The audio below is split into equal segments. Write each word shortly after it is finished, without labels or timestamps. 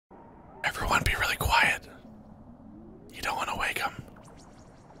You don't want to wake him.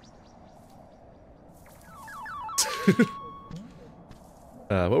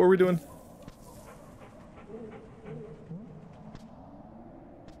 What were we doing?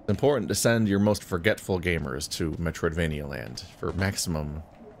 It's important to send your most forgetful gamers to Metroidvania Land for maximum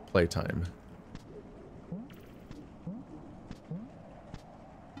playtime.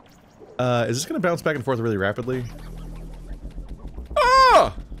 Is this going to bounce back and forth really rapidly?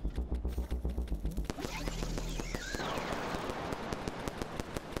 Ah!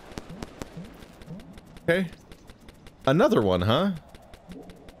 Okay. Another one, huh?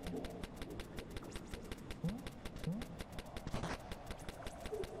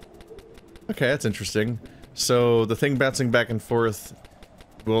 Okay, that's interesting. So the thing bouncing back and forth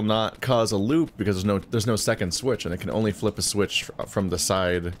will not cause a loop because there's no second switch, and it can only flip a switch from the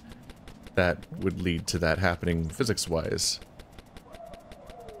side that would lead to that happening physics-wise.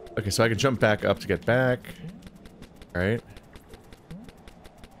 Okay, so I can jump back up to get back. Alright.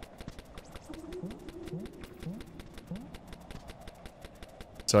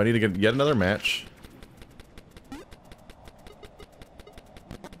 So I need to get yet another match.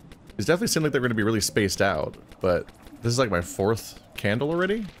 It definitely seemed like they're going to be really spaced out, but this is like my fourth candle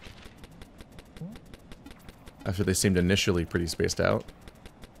already? After they seemed initially pretty spaced out.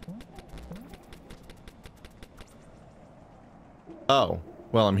 Oh,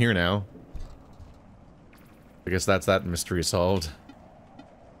 well, I'm here now. I guess that's that mystery solved.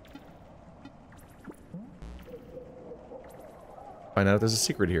 Find out if there's a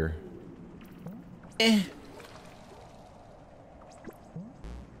secret here.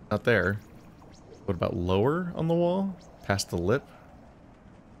 Not there. What about lower on the wall? Past the lip?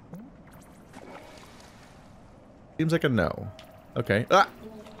 Seems like a no. Okay. Ah!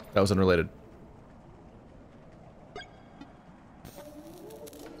 That was unrelated.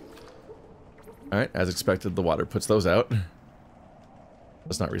 Alright, as expected, the water puts those out.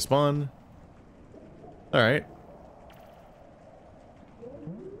 Does not respawn. Alright.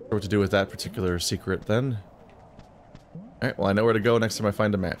 What to do with that particular secret then? Alright, well I know where to go next time I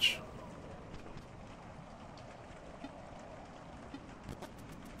find a match.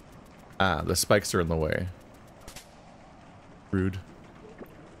 Ah, the spikes are in the way. Rude.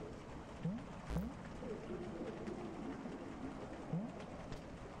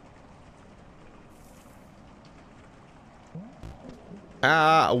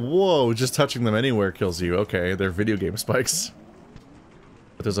 Ah, whoa, just touching them anywhere kills you. Okay, they're video game spikes.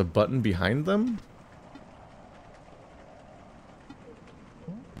 But there's a button behind them?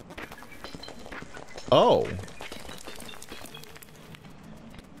 Oh.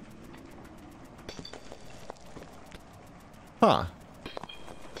 Huh.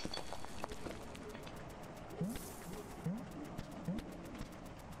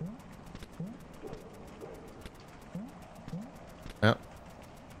 Yeah.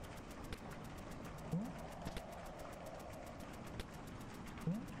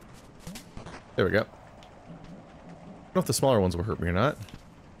 There we go. I don't know if the smaller ones will hurt me or not.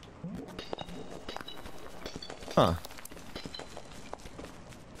 Huh.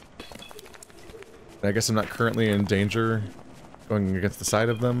 I guess I'm not currently in danger going against the side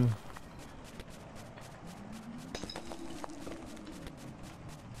of them.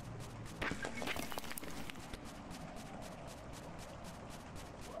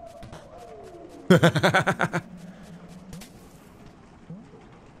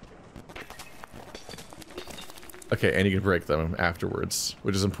 Okay, and you can break them afterwards,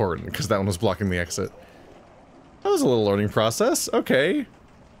 which is important, because that one was blocking the exit. That was a little learning process. Okay.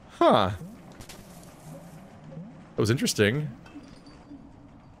 Huh. That was interesting.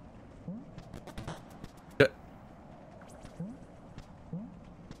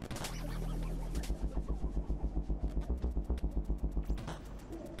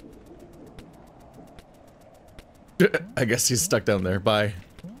 I guess he's stuck down there. Bye.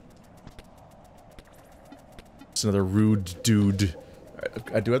 It's another rude dude.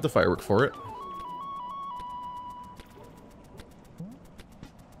 I do have the firework for it.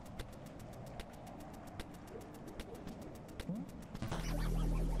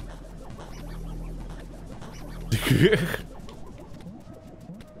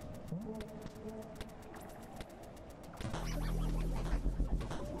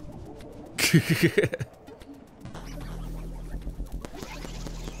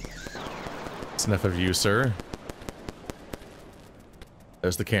 That's enough of you, sir.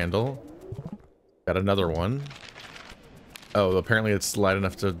 There's the candle. Got another one. Oh, apparently it's light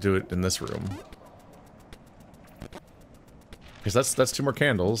enough to do it in this room. Because that's two more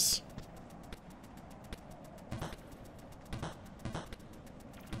candles.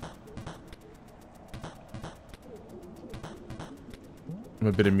 I'm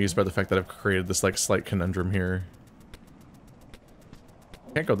a bit amused by the fact that I've created this, like, slight conundrum here.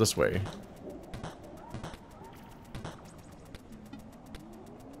 Can't go this way.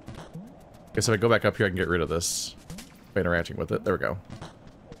 Guess if I go back up here, I can get rid of this by interacting with it. There we go.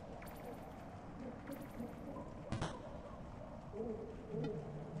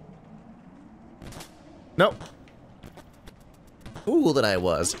 Nope. Fool that I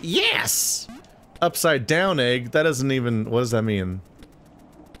was. Yes! Upside down egg. That doesn't even... What does that mean?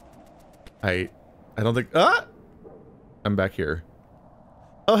 I don't think... Ah! I'm back here.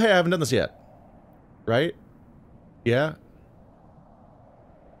 Oh, hey, I haven't done this yet. Right? Yeah?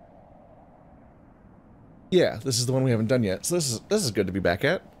 Yeah, this is the one we haven't done yet. So this is good to be back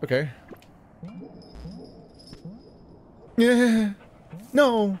at. Okay. Yeah.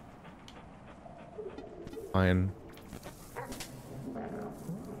 No. Fine.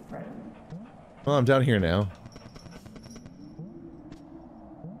 Well, I'm down here now.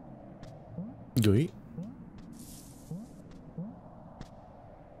 Gooey.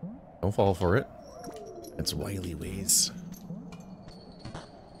 Don't fall for it. It's wily ways.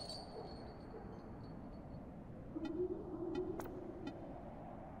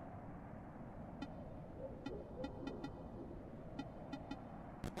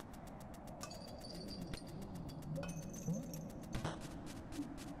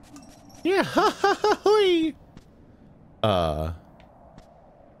 Yeah, ha ha ha hoi!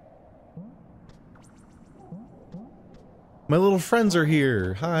 My little friends are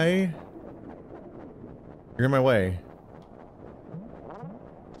here. Hi. You're in my way.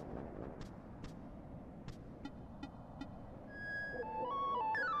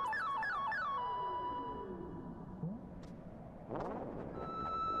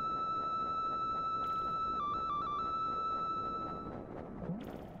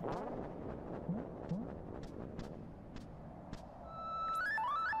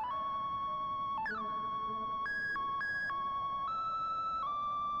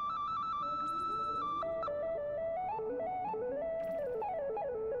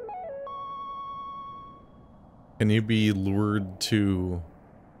 Can you be lured to...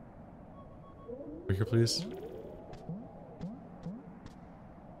 Over here, please?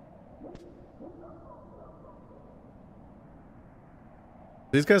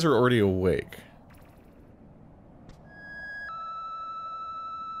 These guys are already awake.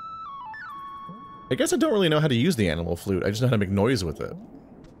 I guess I don't really know how to use the animal flute. I just know how to make noise with it.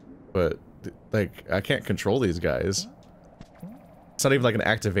 But, like, I can't control these guys. It's not even like an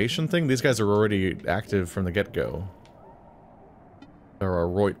activation thing. These guys are already active from the get-go. They're a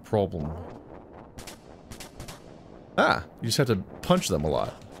right problem. Ah, you just have to punch them a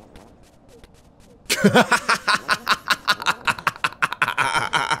lot.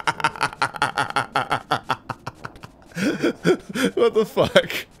 What the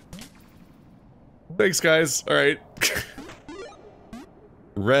fuck? Thanks, guys. Alright.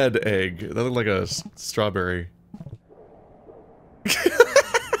 Red egg. That looked like a strawberry.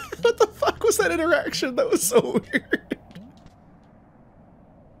 What the fuck was that interaction? That was so weird.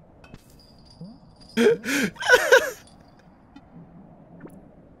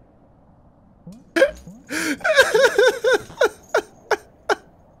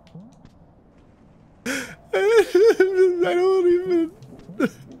 I don't even...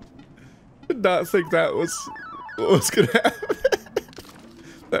 did not think that was what was gonna happen.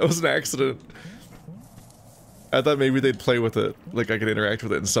 That was an accident. I thought maybe they'd play with it, like I could interact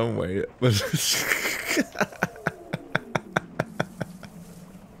with it in some way, but...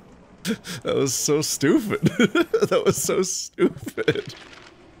 That was so stupid. That was so stupid.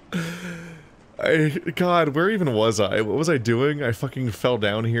 God, where even was I? What was I doing? I fucking fell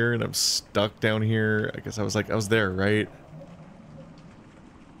down here and I'm stuck down here. I guess I was there, right?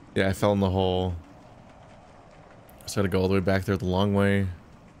 Yeah, I fell in the hole. So I had to go all the way back there the long way.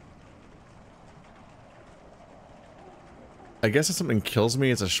 I guess if something kills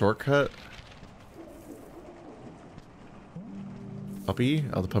me, it's a shortcut. Puppy?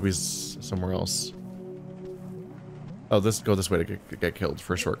 Oh, the puppy's somewhere else. Oh, go this way to get killed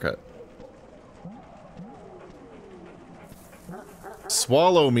for a shortcut.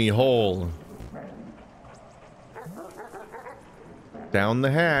 Swallow me whole. Down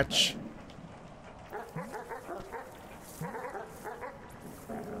the hatch.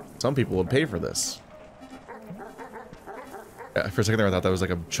 Some people would pay for this. Yeah, for a second there I thought that was like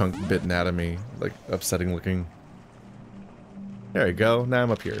a chunk bitten out of me. Like, upsetting looking. There you go, now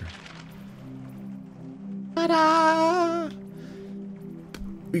I'm up here. Ta-da!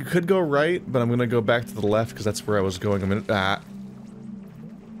 We could go right, but I'm gonna go back to the left because that's where I was going a minute... I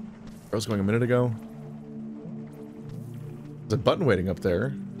was going a minute ago. There's a button waiting up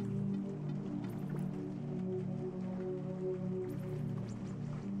there.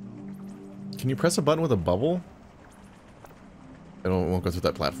 Can you press a button with a bubble? I won't go through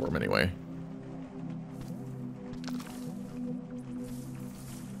that platform anyway.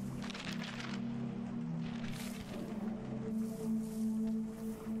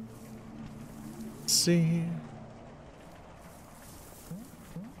 Let's see.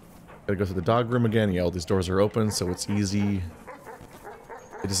 Gotta go through the dog room again. Yeah, all these doors are open, so it's easy.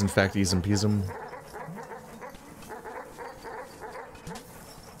 It is in fact easy peasy.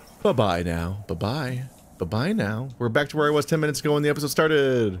 Bye-bye now. Bye-bye. Bye-bye now. We're back to where I was 10 minutes ago when the episode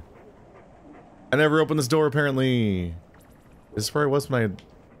started. I never opened this door, apparently. Is this where I was when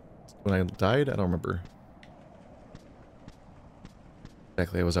I died? I don't remember.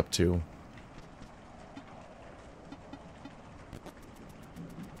 Exactly, I was up to.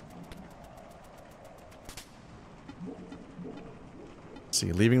 Let's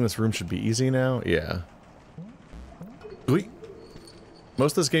see, leaving this room should be easy now. Yeah.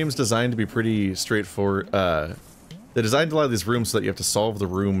 Most of this game is designed to be pretty straightforward. They designed a lot of these rooms so that you have to solve the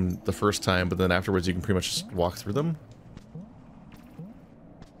room the first time, but then afterwards you can pretty much just walk through them.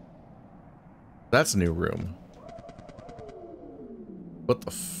 That's a new room. What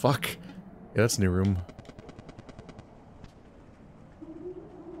the fuck? Yeah, that's a new room.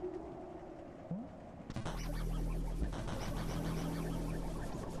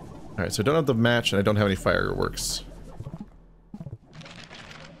 Alright, so I don't have the match and I don't have any fireworks.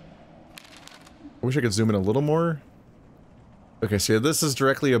 I wish I could zoom in a little more. Okay, so this is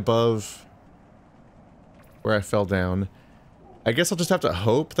directly above where I fell down. I guess I'll just have to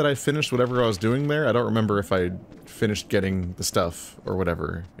hope that I finished whatever I was doing there. I don't remember if I finished getting the stuff or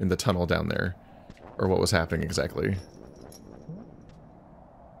whatever in the tunnel down there. Or what was happening exactly.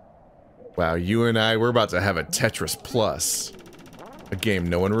 Wow, you and I, we're about to have a Tetris Plus. A game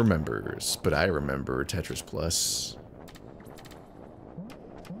no one remembers, but I remember Tetris Plus.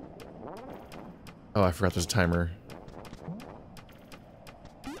 Oh, I forgot there's a timer.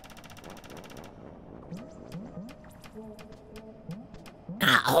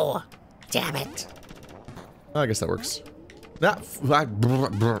 Oh, damn it. Oh, I guess that works. Nah,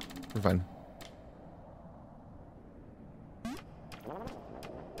 we're fine.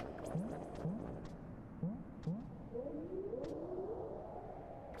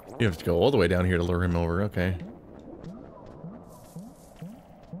 You have to go all the way down here to lure him over, okay.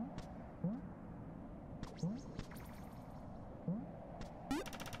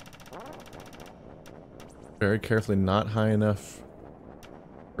 Very carefully, not high enough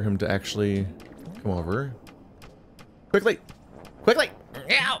for him to actually come over. Quickly! Quickly!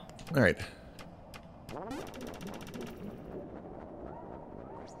 Ow! Alright.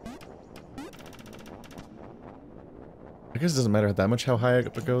 I guess it doesn't matter that much how high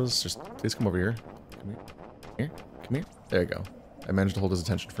up it goes. Just please come over here. Come here. Here. Come here. There you go. I managed to hold his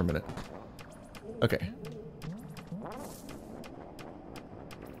attention for a minute. Okay.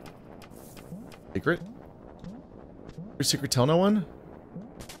 Secret? Your secret, tell no one?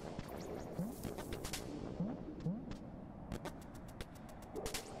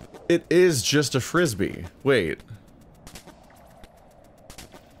 It is just a frisbee. Wait.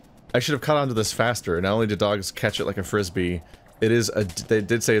 I should have caught onto this faster. Not only did dogs catch it like a frisbee, it is a... They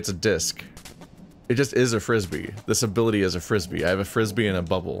did say it's a disc. It just is a frisbee. This ability is a frisbee. I have a frisbee and a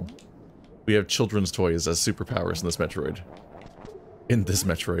bubble. We have children's toys as superpowers in this Metroid. In this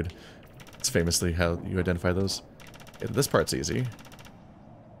Metroid. It's famously how you identify those. Yeah, this part's easy.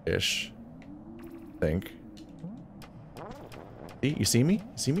 Ish. Think. See? You see me?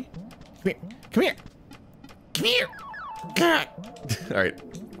 You see me? Come here. Come here. Come here. God. Alright.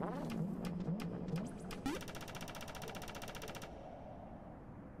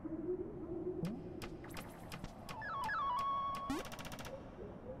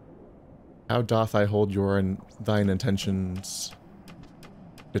 How doth I hold your and thine intentions?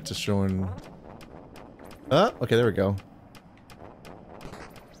 It to showing. Oh, okay, there we go.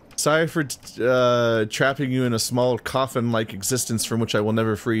 Sorry for trapping you in a small coffin-like existence from which I will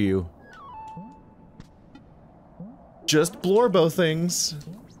never free you. Just blorbo things.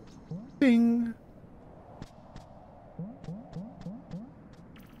 Bing.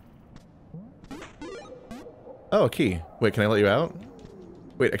 Oh, a key. Wait, can I let you out?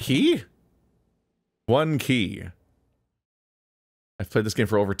 Wait, a key? One key. I've played this game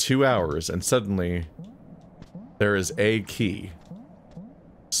for over 2 hours, and suddenly there is a key.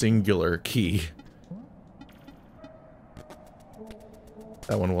 Singular key.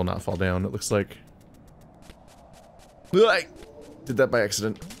 That one will not fall down, it looks like. I did that by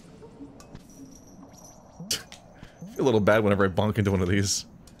accident. A little bad whenever I bonk into one of these.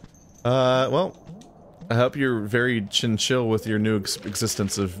 Well, I hope you're very chill with your new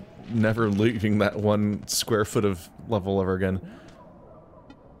existence of never leaving that 1 square foot of level ever again.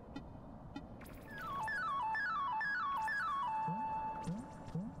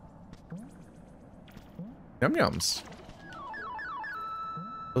 Yum yums.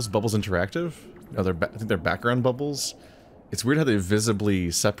 Those bubbles interactive? No, I think they're background bubbles. It's weird how they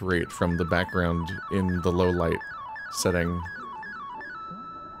visibly separate from the background in the low light setting.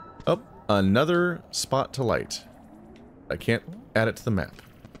 Oh, another spot to light. I can't add it to the map.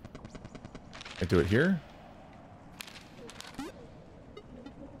 I do it here.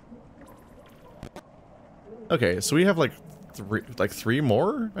 Okay, so we have like three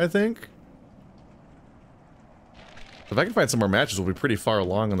more, I think. If I can find some more matches, we'll be pretty far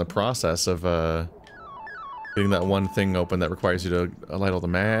along in the process of getting that one thing open that requires you to light all the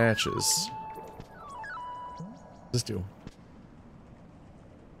matches. What's this do?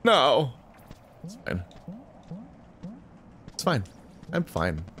 No! It's fine. It's fine. I'm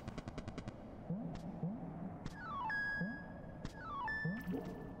fine.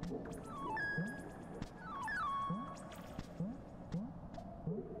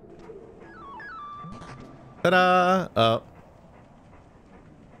 Ta-da!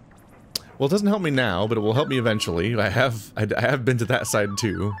 Well, it doesn't help me now, but it will help me eventually. I have been to that side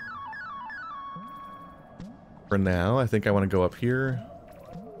too. For now, I think I want to go up here.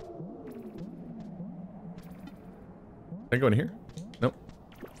 Can I go in here? Nope.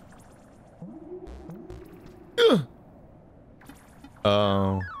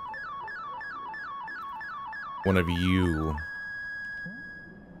 Oh. One of you.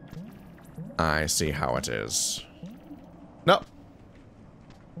 I see how it is. No.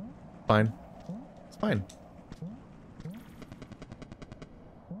 Fine. It's fine.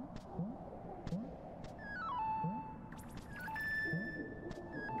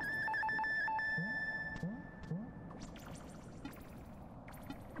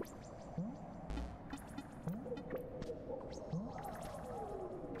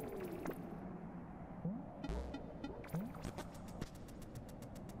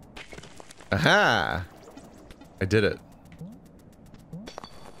 Aha! I did it.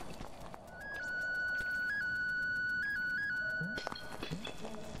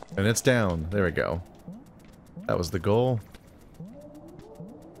 And it's down. There we go. That was the goal.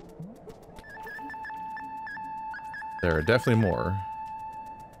 There are definitely more.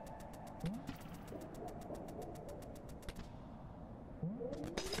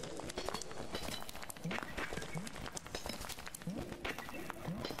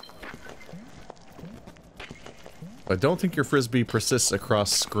 I don't think your frisbee persists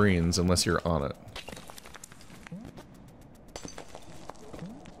across screens unless you're on it.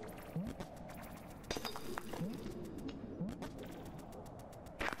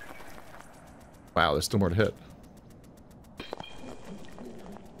 Wow, there's still more to hit. I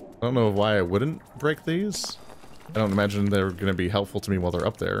don't know why I wouldn't break these. I don't imagine they're going to be helpful to me while they're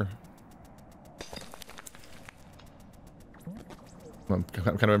up there. I'm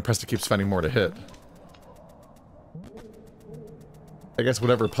kind of impressed it keeps finding more to hit. I guess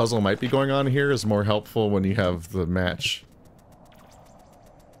whatever puzzle might be going on here is more helpful when you have the match.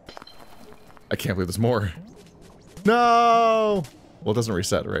 I can't believe there's more. No! Well, it doesn't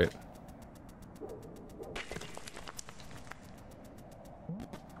reset, right?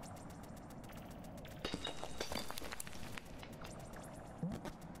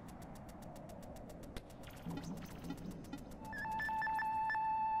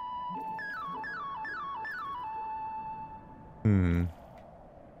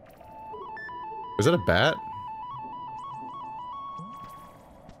 Is that a bat?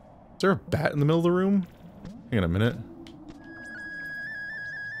 Is there a bat in the middle of the room? Hang on a minute.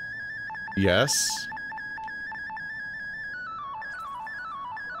 Yes.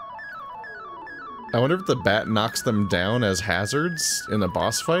 I wonder if the bat knocks them down as hazards in a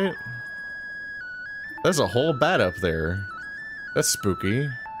boss fight? There's a whole bat up there. That's spooky.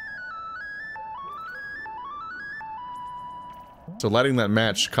 So lighting that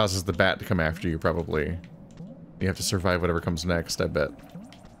match causes the bat to come after you, probably. You have to survive whatever comes next, I bet.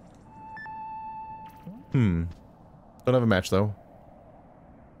 Don't have a match, though.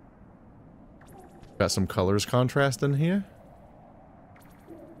 Got some colors contrast in here.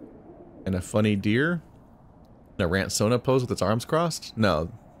 And a funny deer. And a Ransona pose with its arms crossed?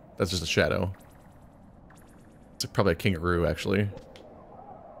 No, that's just a shadow. It's probably a kangaroo, actually.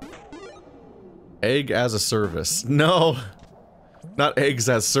 Egg as a service. No! Not eggs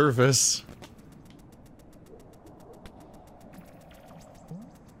as service.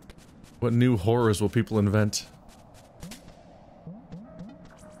 What new horrors will people invent?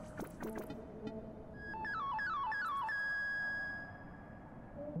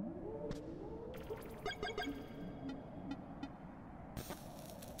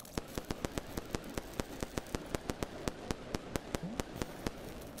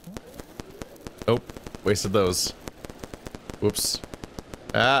 Wasted those. Whoops.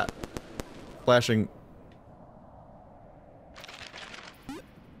 Ah! Flashing.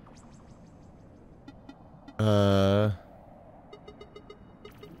 I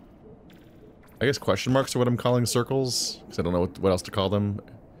guess question marks are what I'm calling circles, because I don't know what else to call them.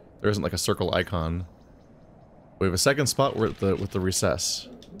 There isn't like a circle icon. We have a second spot with the recess.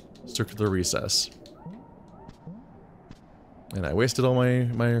 Circular recess. And I wasted all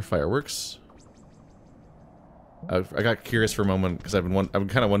my fireworks. I got curious for a moment because I'm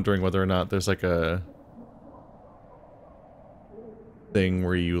kind of wondering whether or not there's like a thing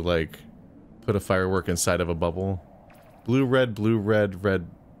where you like put a firework inside of a bubble. Blue, red, blue, red, red.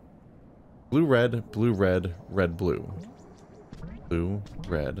 Blue, red, blue, red, red, blue. Blue,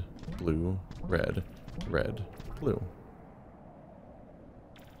 red, blue, red, red, blue.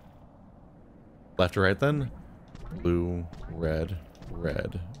 Left to right then? Blue, red,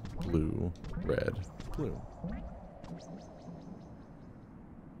 red, blue, red, blue.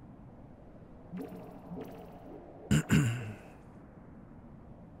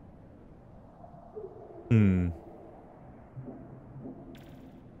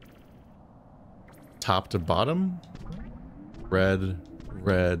 Top to bottom? Red,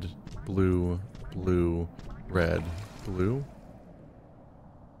 red, blue, blue, red, blue.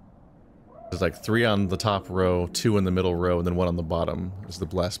 There's like 3 on the top row, 2 in the middle row, and then 1 on the bottom is the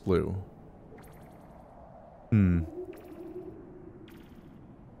blessed blue.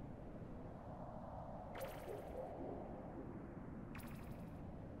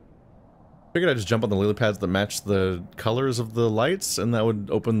 Figured I'd just jump on the lily pads that match the colors of the lights, and that would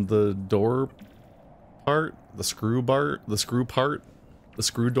open the door part, the screw door. That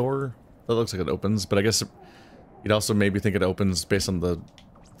looks like it opens, but I guess you'd also maybe think it opens based on the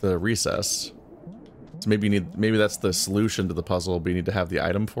recess. So maybe that's the solution to the puzzle, but you need to have the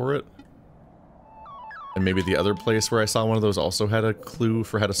item for it. And maybe the other place where I saw one of those also had a clue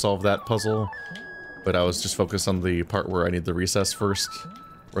for how to solve that puzzle, but I was just focused on the part where I need the recess first.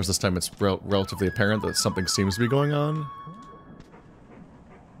 Whereas this time it's relatively apparent that something seems to be going on.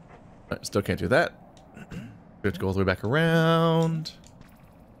 I still can't do that. We have to go all the way back around.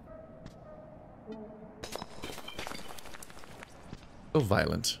 So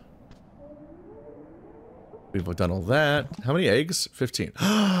violent. We've done all that. How many eggs? 15.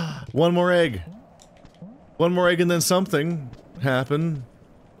 One more egg. One more egg and then something happen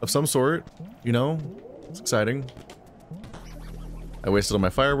of some sort. You know? It's exciting. I wasted all my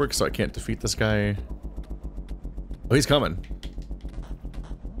fireworks, so I can't defeat this guy. Oh, he's coming.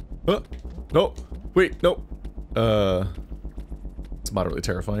 Oh, no. Wait, no. It's moderately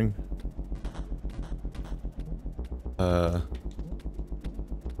terrifying.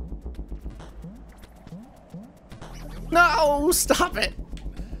 No, stop it.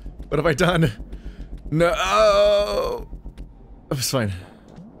 What have I done? No. Oh, it's fine.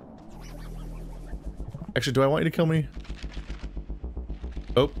 Actually, do I want you to kill me?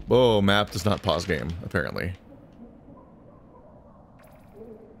 Oh, map does not pause game, apparently.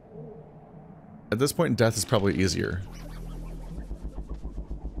 At this point, death is probably easier.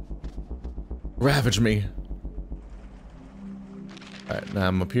 Ravage me! Alright, now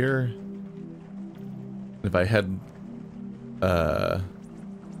I'm up here. If I head...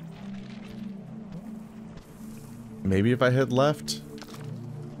 maybe if I head left?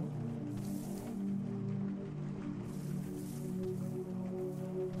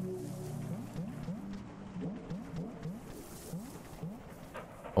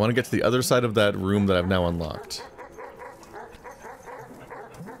 I want to get to the other side of that room that I've now unlocked.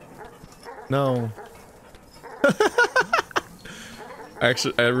 No.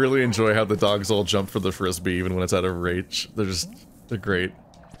 Actually, I really enjoy how the dogs all jump for the frisbee even when it's out of reach. They're great.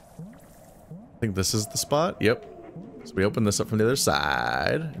 I think this is the spot. Yep. So we open this up from the other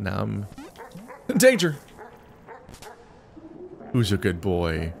side. Now I'm in danger. Who's a good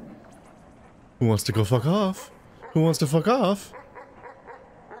boy? Who wants to go fuck off? Who wants to fuck off?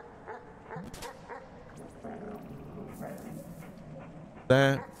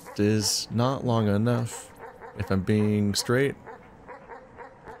 That is not long enough, if I'm being straight.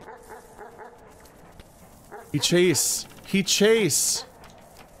 He chase! He chase!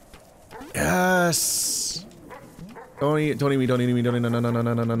 Yes! Don't eat me, don't eat me, don't eat me,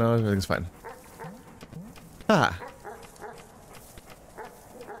 no, everything's fine. Ah!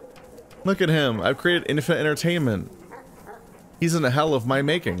 Look at him, I've created infinite entertainment. He's in a hell of my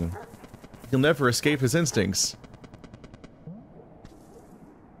making. He'll never escape his instincts.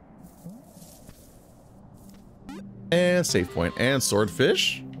 And save point. And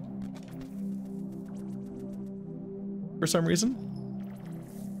swordfish. For some reason.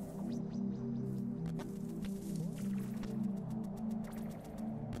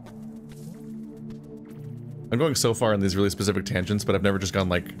 I'm going so far in these really specific tangents, but I've never just gone,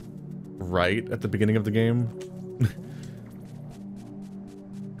 like, right at the beginning of the game.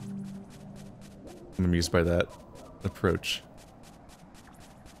 I'm amused by that approach.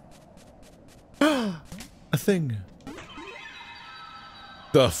 A thing.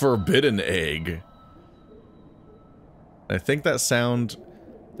 The forbidden egg. I think that sound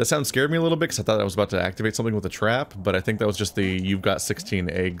scared me a little bit because I thought I was about to activate something with a trap, but I think that was just the "you've got 16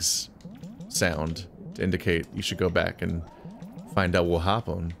 eggs" sound to indicate you should go back and find out what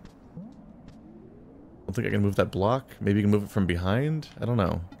happened. I don't think I can move that block. Maybe you can move it from behind? I don't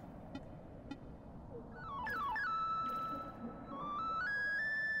know.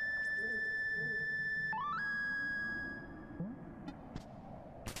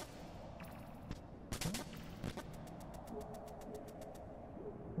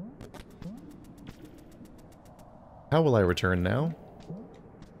 How will I return now?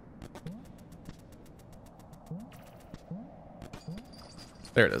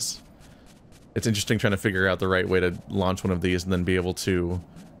 There it is. It's interesting trying to figure out the right way to launch one of these and then be able to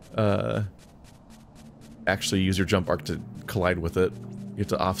actually use your jump arc to collide with it. You have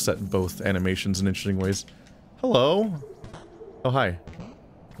to offset both animations in interesting ways. Hello? Oh, hi.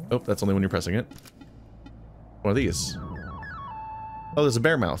 Oh, that's only when you're pressing it. One of these. Oh, there's a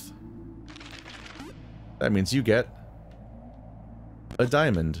bear mouth. That means you get a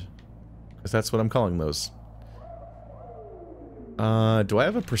diamond. Because that's what I'm calling those. Do I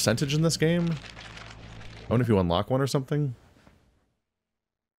have a percentage in this game? I wonder if you unlock one or something.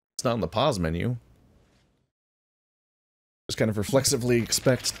 It's not in the pause menu. Just kind of reflexively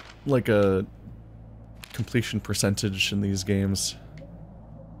expect, like, a completion percentage in these games.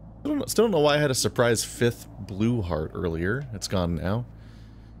 Still don't know why I had a surprise 5th blue heart earlier. It's gone now.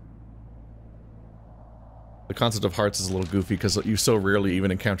 The concept of hearts is a little goofy because you so rarely even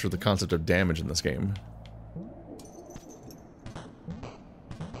encounter the concept of damage in this game.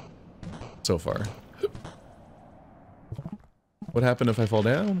 So far. What happened if I fall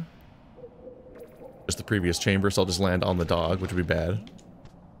down? Just the previous chamber, so I'll just land on the dog, which would be bad.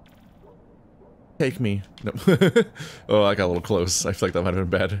 Take me. No. Oh, I got a little close. I feel like that might have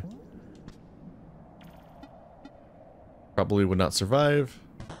been bad. Probably would not survive.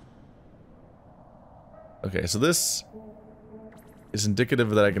 Okay, so this is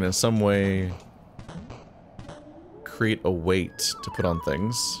indicative that I can in some way create a weight to put on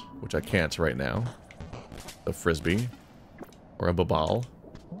things, which I can't right now. A frisbee. Or a babal.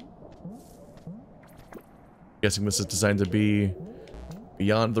 Guessing this is designed to be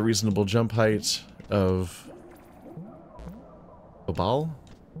beyond the reasonable jump height of babal.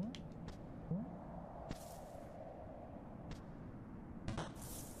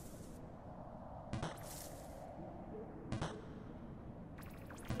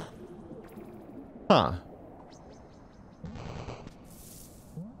 Huh.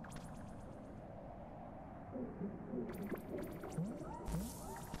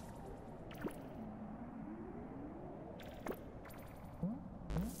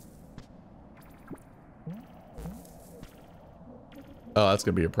 Oh, that's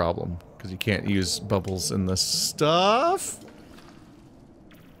gonna be a problem, because you can't use bubbles in this stuff.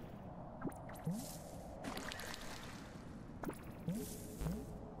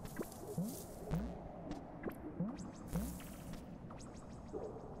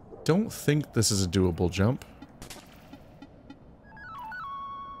 Don't think this is a doable jump.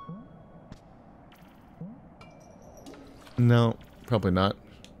 No, probably not.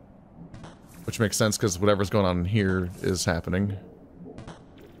 Which makes sense, because whatever's going on here is happening.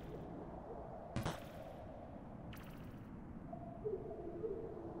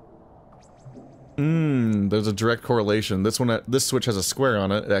 There's a direct correlation. This this switch has a square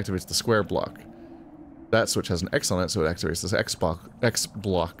on it. It activates the square block. That switch has an X on it, so it activates this X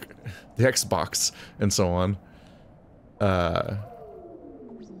block, the X box, and so on.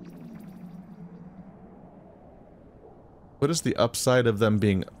 What is the upside of them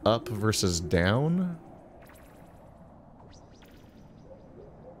being up versus down?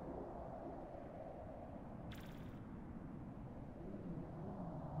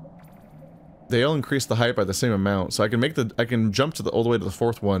 They all increase the height by the same amount, so I can jump to all the way to the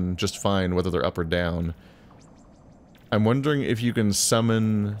 4th one just fine, whether they're up or down. I'm wondering if you can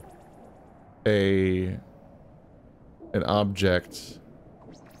summon an object.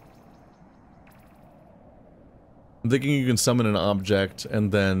 I'm thinking you can summon an object and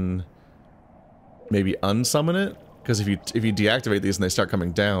then maybe unsummon it, because if you deactivate these and they start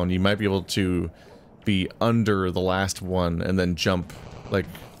coming down, you might be able to be under the last one and then jump like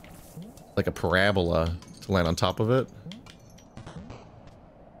a parabola to land on top of it.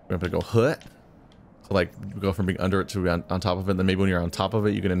 We're gonna go hut. Like, go from being under it to on top of it, and then maybe when you're on top of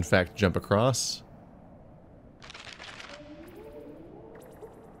it, you can in fact jump across.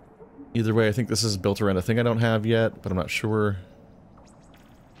 Either way, I think this is built around a thing I don't have yet, but I'm not sure.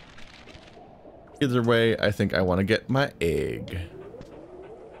 Either way, I think I want to get my egg.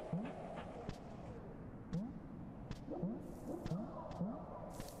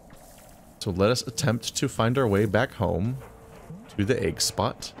 So let us attempt to find our way back home to the egg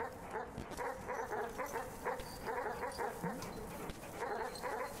spot.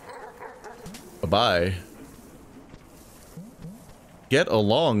 Bye-bye. Get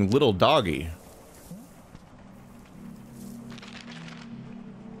along, little doggy.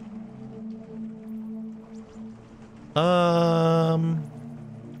 Oh,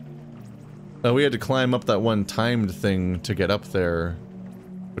 we had to climb up that one timed thing to get up there,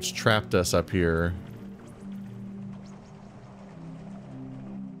 which trapped us up here.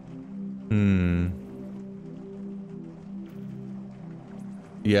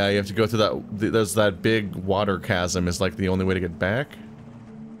 Yeah, you have to go through that. There's that big water chasm is like the only way to get back.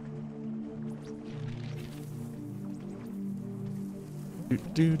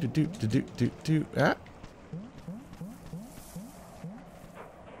 Ah.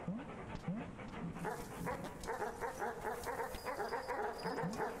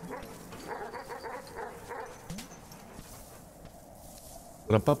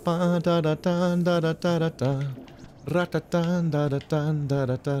 Ra-pa-pa-da-da-da-da-da-da-da.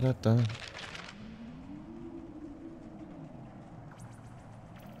 Ra-ta-da-da-da-da-da-da-da.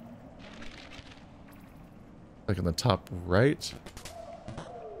 Like in the top right.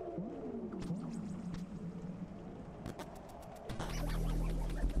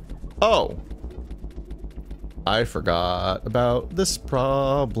 Oh! I forgot about this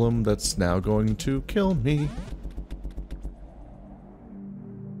problem that's now going to kill me.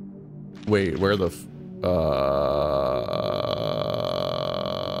 Wait, where the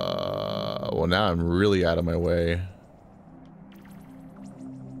well, now I'm really out of my way.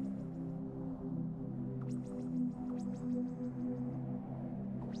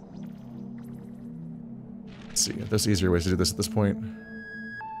 Let's see, there's easier ways to do this at this point.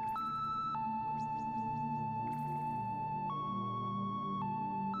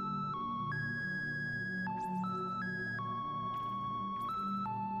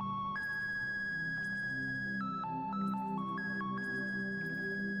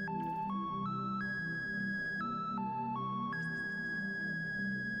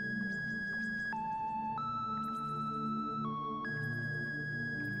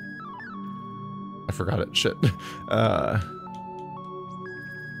 I forgot it. Shit.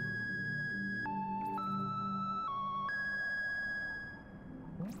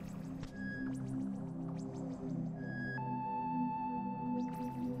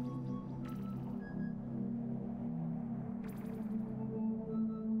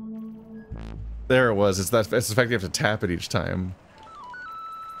 There it was. It's the fact you have to tap it each time,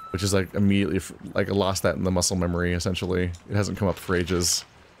 which is like immediately like I lost that in the muscle memory. Essentially, it hasn't come up for ages.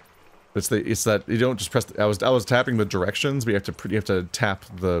 It's that you don't just press. I was tapping the directions, but you have to tap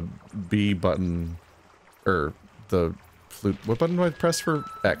the B button, or the flute. What button do I press for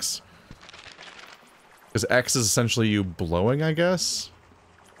X? Because X is essentially you blowing, I guess.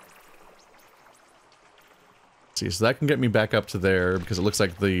 Let's see, so that can get me back up to there because it looks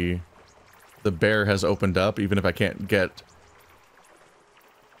like the bear has opened up. Even if I can't get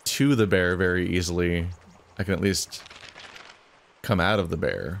to the bear very easily, I can at least come out of the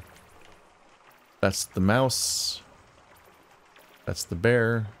bear. That's the mouse. That's the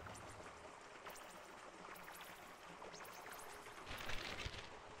bear.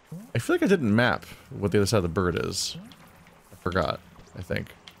 I feel like I didn't map what the other side of the bird is. I forgot, I think.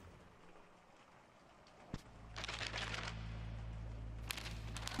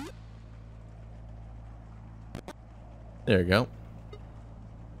 There you go.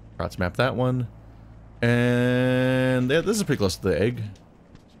 Forgot to map that one. And yeah, this is pretty close to the egg.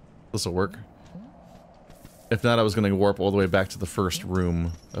 This will work. If not, I was going to warp all the way back to the first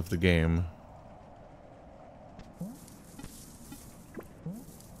room of the game.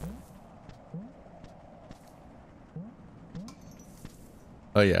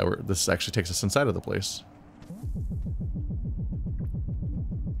 Oh yeah, this actually takes us inside of the place.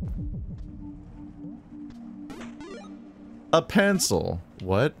 A pencil.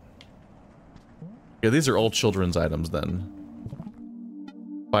 What? Yeah, these are all children's items then.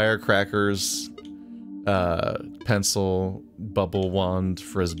 Firecrackers. Pencil, bubble wand,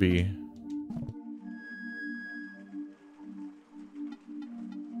 frisbee.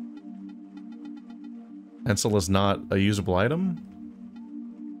 Pencil is not a usable item?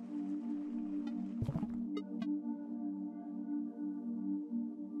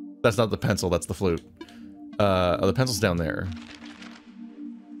 That's not the pencil, that's the flute. Oh, the pencil's down there.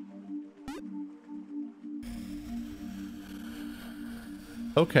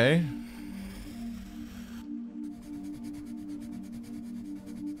 Okay.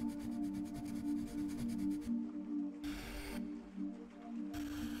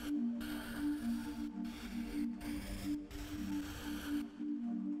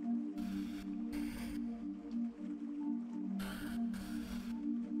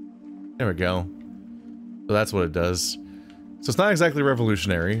 There we go. So that's what it does. So it's not exactly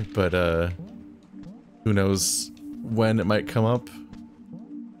revolutionary, but who knows when it might come up.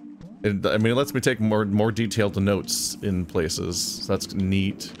 I mean, it lets me take more detailed notes in places, so that's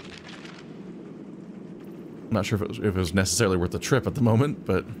neat. I'm not sure if it was necessarily worth the trip at the moment,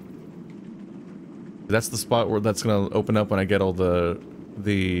 but that's the spot where that's gonna open up when I get all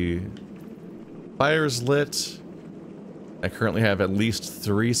the fires lit. I currently have at least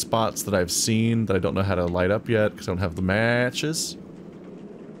 3 spots that I've seen that I don't know how to light up yet because I don't have the matches.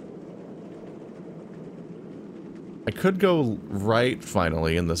 I could go right,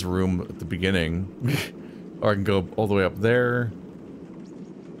 finally, in this room at the beginning. Or I can go all the way up there.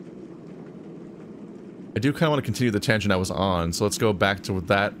 I do kind of want to continue the tangent I was on, so let's go back to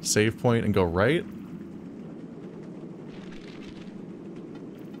that save point and go right.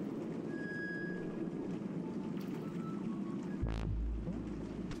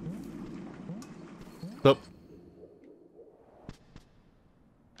 Oh.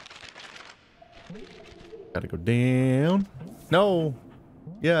 Gotta go down. No.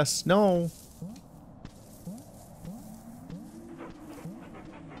 Yes. No.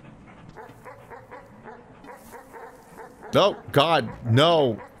 No. God.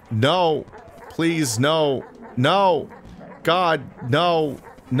 No. No. Please. No. No. God. No.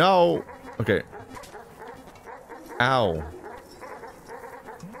 No. Okay. Ow.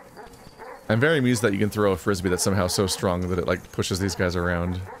 I'm very amused that you can throw a frisbee that's somehow so strong that it, like, pushes these guys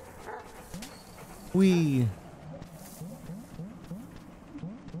around. Whee!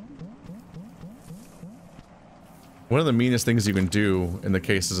 One of the meanest things you can do in the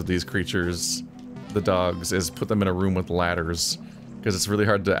cases of these creatures, the dogs, is put them in a room with ladders, because it's really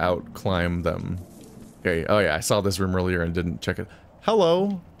hard to out-climb them. Okay, oh yeah, I saw this room earlier and didn't check it.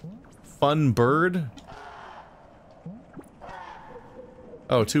 Hello! Fun bird?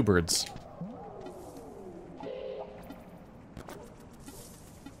 Oh, 2 birds.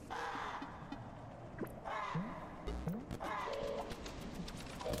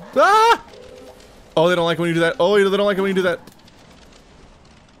 Ah! Oh, they don't like when you do that. Oh, they don't like it when you do that.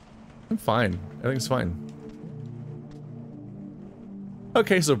 I'm fine. Everything's fine.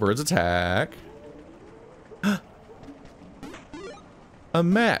 Okay, so birds attack. A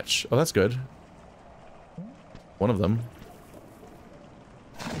match. Oh, that's good. One of them.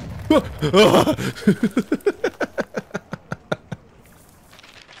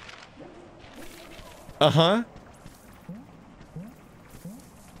 Uh-huh.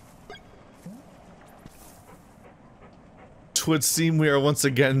 Twould seem we are once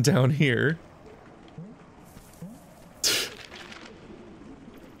again down here.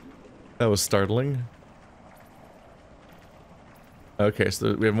 That was startling. Okay,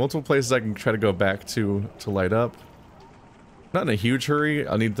 so we have multiple places I can try to go back to light up. Not in a huge hurry.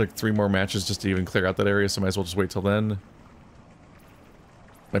 I'll need like 3 more matches just to even clear out that area, so I might as well just wait till then.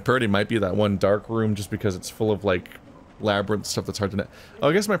 My priority might be that one dark room just because it's full of like labyrinth stuff that's hard to net. Oh,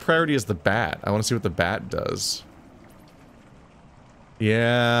 I guess my priority is the bat. I want to see what the bat does.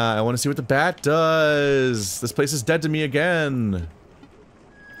 Yeah, I want to see what the bat does. This place is dead to me again.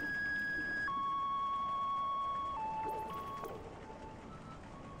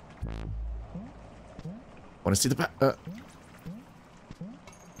 Want to see the bat?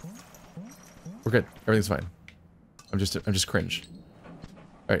 We're good. Everything's fine. I'm just cringe.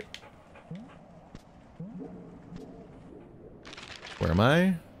 All right. Where am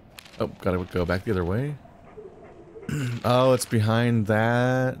I? Oh, gotta go back the other way. Oh, it's behind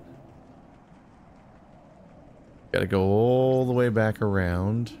that. Gotta go all the way back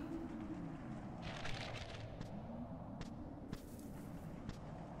around.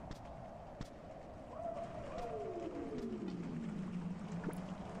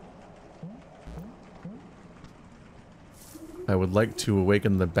 I would like to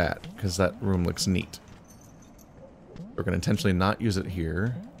awaken the bat, because that room looks neat. We're going to intentionally not use it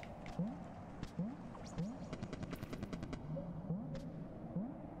here.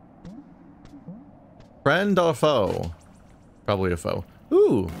 Friend or foe? Probably a foe.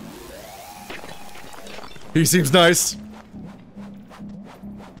 Ooh! He seems nice!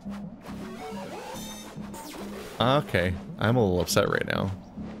 Okay, I'm a little upset right now.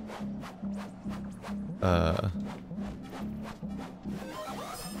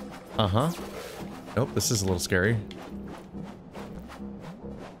 Uh-huh. Nope, this is a little scary.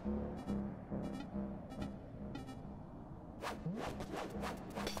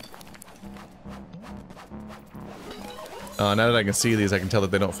 Now that I can see these, I can tell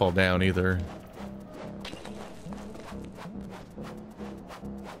that they don't fall down either.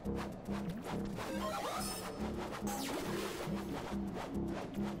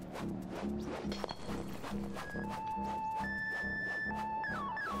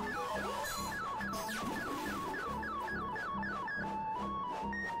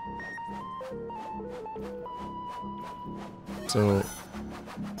 So,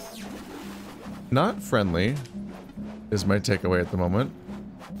 not friendly is my takeaway at the moment.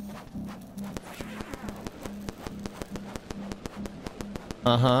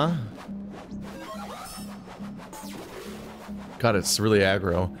 Uh-huh. God, it's really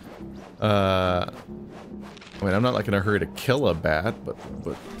aggro. I mean, I'm not like in a hurry to kill a bat, but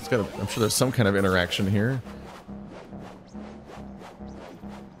it's got I'm sure there's some kind of interaction here.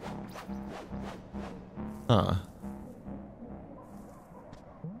 Huh.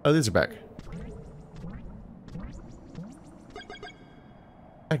 Oh, these are back.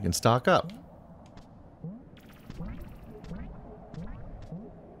 I can stock up.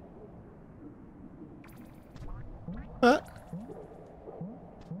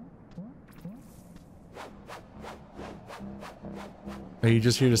 Are you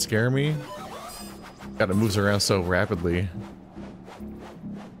just here to scare me? God, it moves around so rapidly.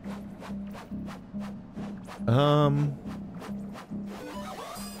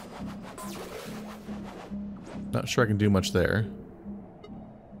 Not sure I can do much there.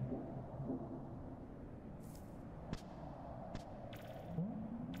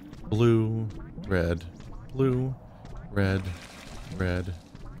 Blue, red, blue, red, red,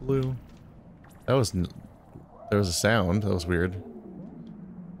 blue. That was... There was a sound. That was weird.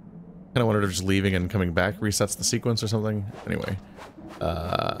 Kind of wondered if just leaving and coming back resets the sequence or something. Anyway.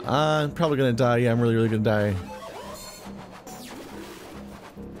 I'm probably gonna die. Yeah, I'm really gonna die.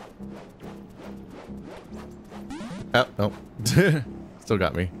 Oh, no. Still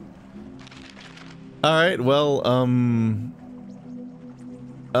got me. Alright, well,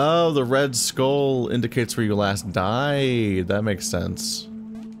 oh, the red skull indicates where you last died. That makes sense.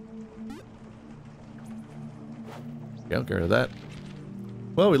 Yeah, I'll get rid of that.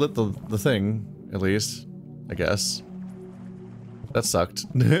 Well, we lit the thing, at least. I guess. That sucked.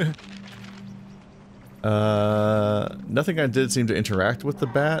 Nothing I did seem to interact with the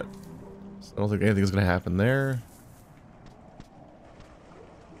bat. So I don't think anything's gonna happen there.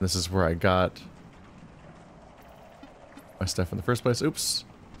 This is where I got my stuff in the first place. Oops.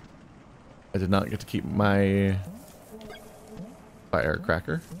 I did not get to keep my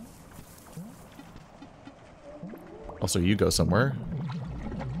firecracker. Also, you go somewhere.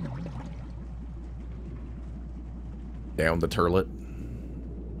 Down the turlet.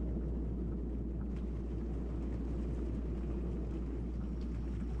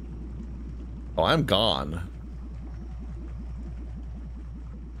 Oh, I'm gone.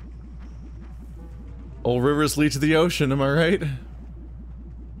 All rivers lead to the ocean, am I right?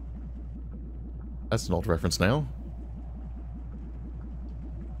 That's an old reference now.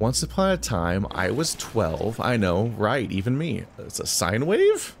 Once upon a time, I was 12. I know, right, even me. It's a sine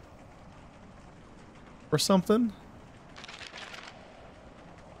wave? Or something?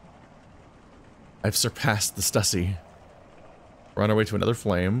 I've surpassed the Stussy. We're on our way to another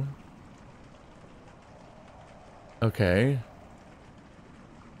flame. Okay.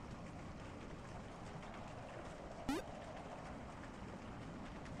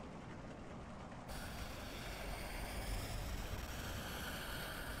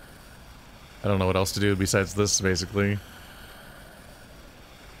 I don't know what else to do besides this, basically.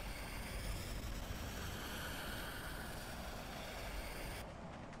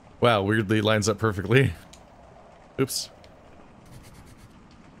 Wow, weirdly lines up perfectly. Oops.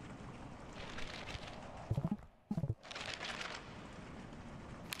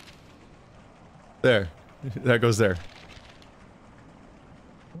 There. That goes there.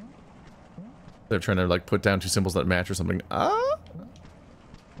 They're trying to, like, put down two symbols that match or something. Ah!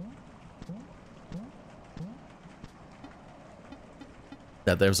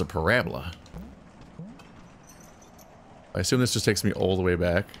 Yeah, there's a parabola. I assume this just takes me all the way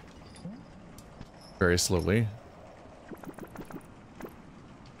back. Very slowly.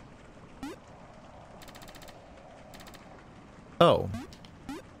 Oh.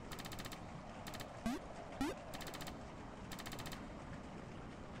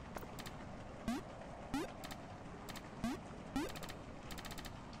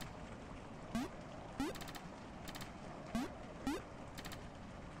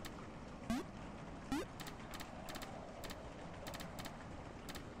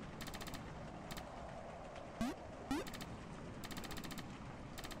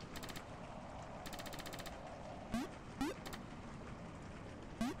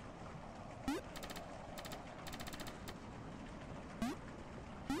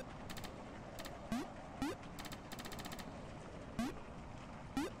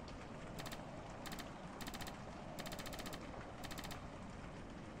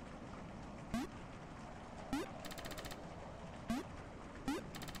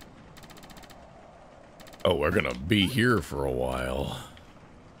 Oh, we're gonna be here for a while.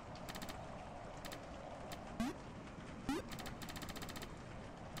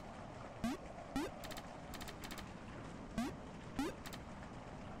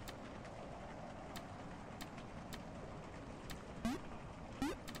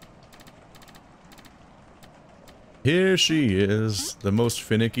 Here she is, the most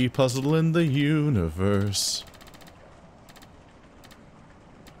finicky puzzle in the universe.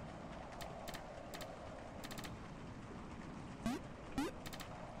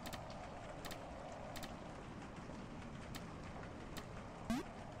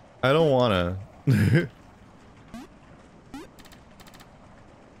 I don't wanna. I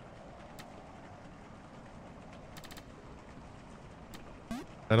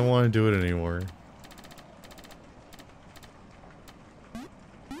don't want to do it anymore.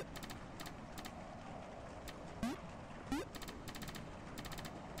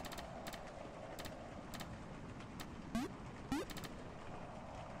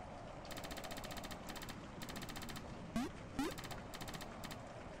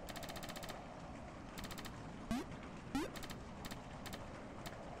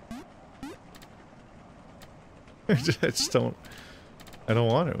 I just don't. I don't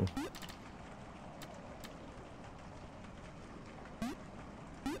want to.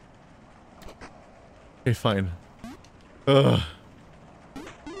 Okay, fine. Ugh.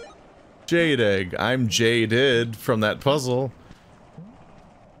 Jade egg. I'm jaded from that puzzle.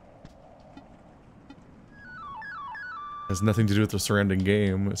 Has nothing to do with the surrounding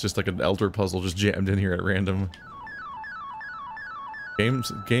game. It's just like an elder puzzle just jammed in here at random.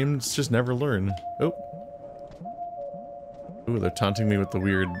 Games just never learn. Oh. Ooh, they're taunting me with the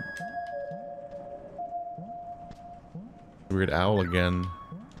weird owl again.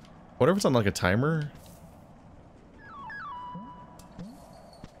 What if it's on like a timer?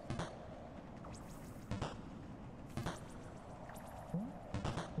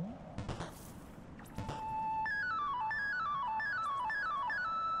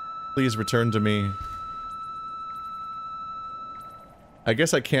 Please return to me. I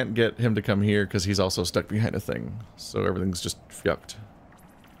guess I can't get him to come here because he's also stuck behind a thing. So everything's just fucked.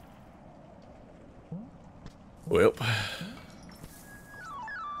 Well.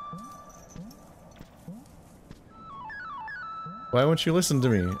 Why won't you listen to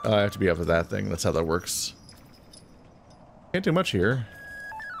me? Oh, I have to be up to that thing. That's how that works. Can't do much here.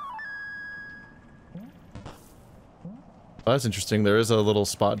 Oh, that's interesting. There is a little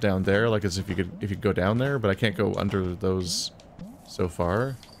spot down there, like as if you could go down there, but I can't go under those so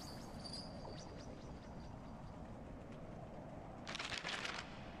far.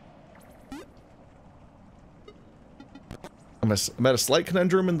 I'm at a slight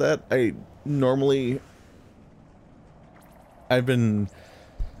conundrum in that I've been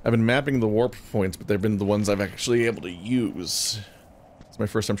mapping the warp points, but they've been the ones I've actually able to use. It's my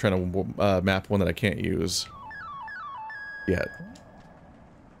first time trying to map one that I can't use yet.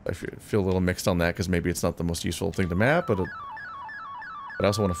 I feel a little mixed on that because maybe it's not the most useful thing to map, but I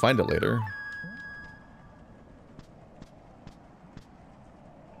also want to find it later.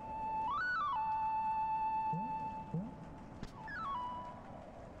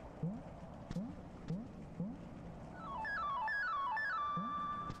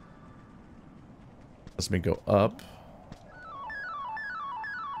 Let me go up.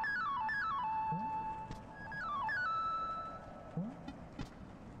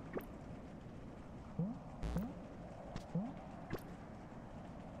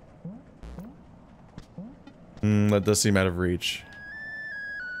 That does seem out of reach.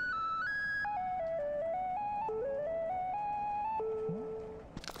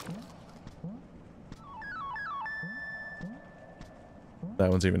 That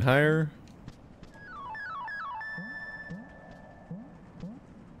one's even higher.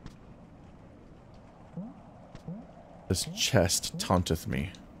 This chest taunteth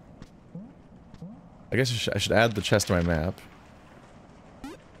me. I guess I should add the chest to my map.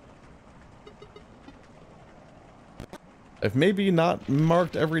 I've maybe not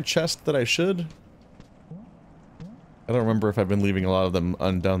marked every chest that I should. I don't remember if I've been leaving a lot of them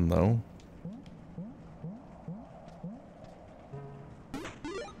undone, though.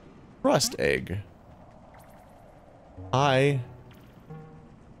 Rust egg. Hi.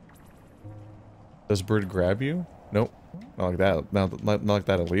 Does bird grab you? Nope. Not like that. Not like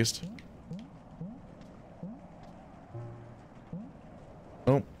that, at least.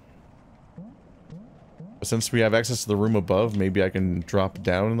 Nope. But since we have access to the room above, maybe I can drop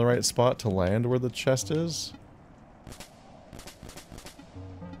down in the right spot to land where the chest is.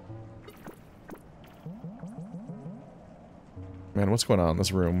 Man, what's going on in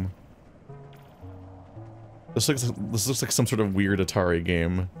this room? This looks like some sort of weird Atari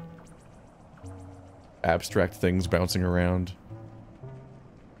game. Abstract things bouncing around.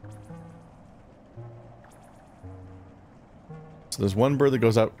 So there's one bird that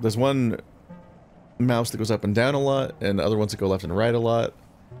goes up, there's one mouse that goes up and down a lot, and other ones that go left and right a lot.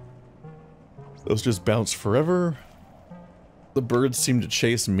 Those just bounce forever. The birds seem to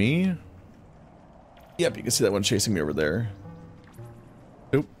chase me. Yep, you can see that one chasing me over there.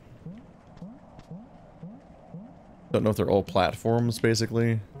 Nope. Don't know if they're all platforms,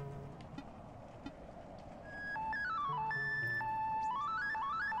 basically.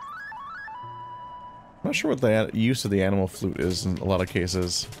 I'm not sure what the use of the animal flute is in a lot of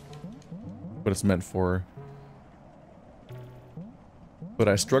cases. What it's meant for. But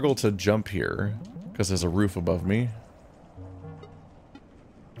I struggle to jump here, because there's a roof above me.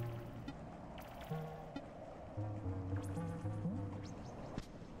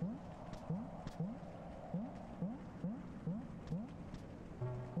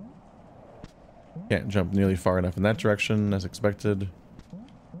 Can't jump nearly far enough in that direction, as expected.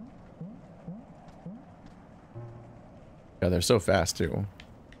 Yeah, they're so fast, too.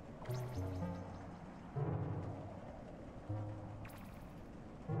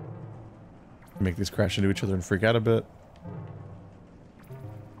 Make these crash into each other and freak out a bit.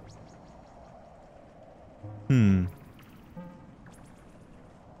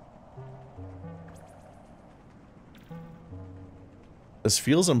 This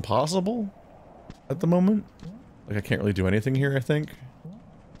feels impossible at the moment. Like, I can't really do anything here, I think.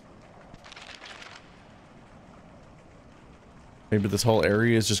 Maybe this whole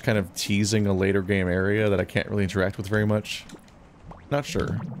area is just kind of teasing a later game area that I can't really interact with very much. Not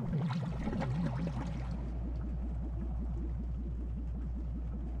sure.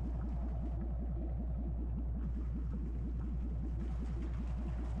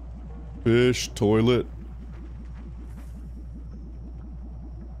 Fish toilet.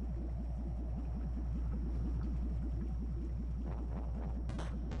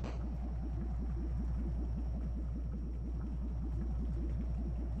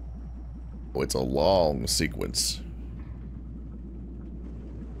 Oh, it's a long sequence.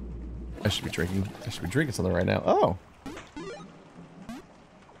 I should be drinking something right now. Oh.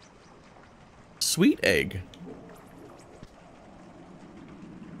 Sweet egg.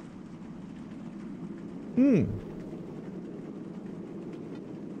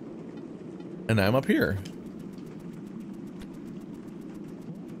 And I'm up here.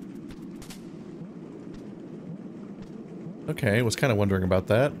 Okay, was kind of wondering about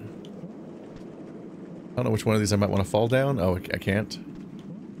that. I don't know which one of these I might want to fall down. Oh, I can't.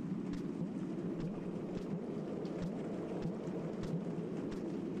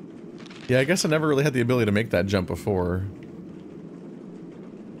 Yeah, I guess I never really had the ability to make that jump before.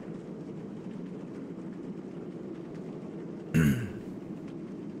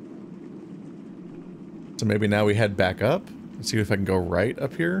 So maybe now we head back up and see if I can go right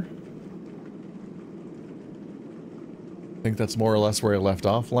up here. I think that's more or less where I left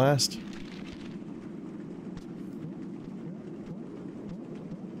off last.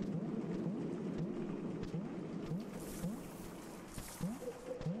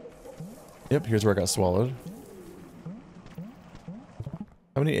 Yep, here's where I got swallowed.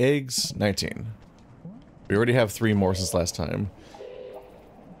 How many eggs? 19. We already have 3 more since last time.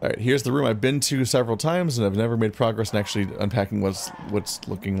 Alright, here's the room I've been to several times and I've never made progress in actually unpacking what's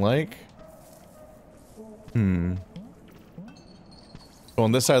looking like. Well,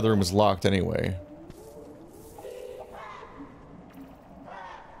 on this side of the room is locked anyway.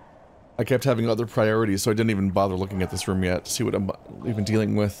 I kept having other priorities, so I didn't even bother looking at this room yet to see what I'm even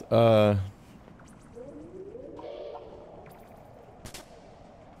dealing with. I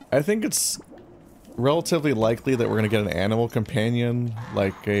think it's relatively likely that we're gonna get an animal companion,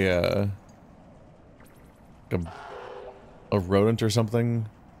 like a rodent or something.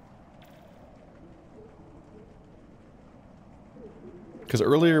 Because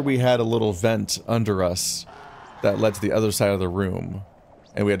earlier we had a little vent under us that led to the other side of the room,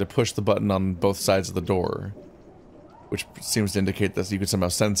 and we had to push the button on both sides of the door, which seems to indicate that you could somehow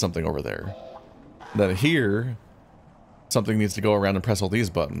send something over there. Then here, something needs to go around and press all these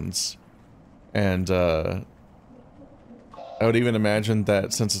buttons. And, I would even imagine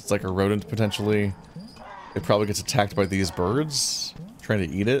that since it's like a rodent, potentially, it probably gets attacked by these birds, trying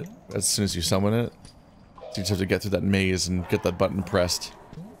to eat it as soon as you summon it. So you just have to get through that maze and get that button pressed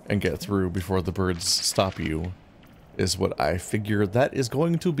and get through before the birds stop you, is what I figure that is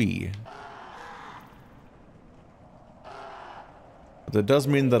going to be. But that does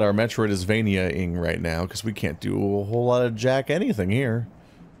mean that our Metroid is Vania-ing right now, because we can't do a whole lot of jack anything here.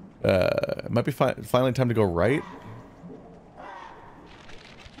 It might be finally time to go right.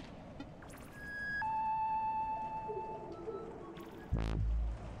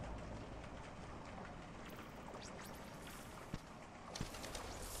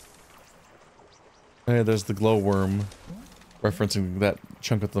 Hey, there's the glowworm, referencing that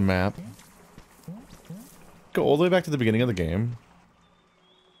chunk of the map. Go all the way back to the beginning of the game.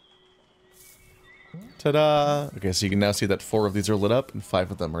 Ta-da! Okay, so you can now see that 4 of these are lit up and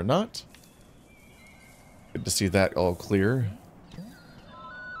 5 of them are not. Good to see that all clear.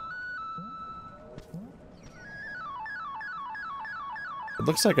 It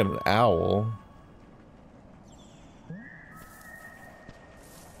looks like an owl.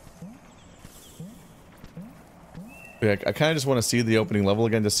 Yeah, I kind of just want to see the opening level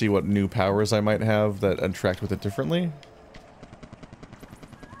again to see what new powers I might have that interact with it differently.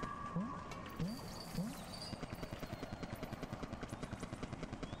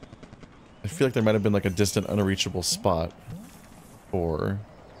 I feel like there might have been like a distant, unreachable spot. Or...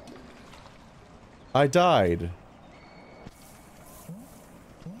 I died!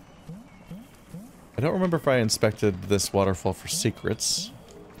 I don't remember if I inspected this waterfall for secrets.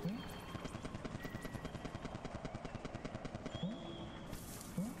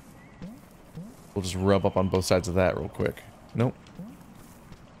 We'll just rub up on both sides of that real quick. Nope.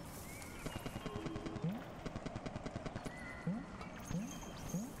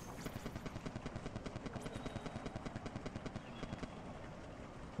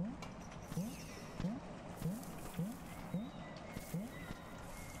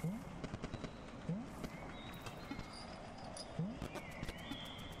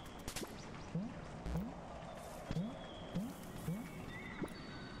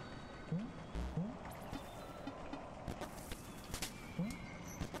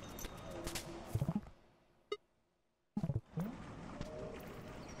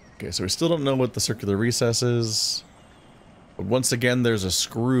 Okay, so we still don't know what the circular recess is. But once again, there's a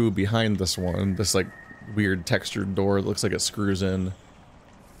screw behind this one. This, like, weird textured door. It looks like it screws in.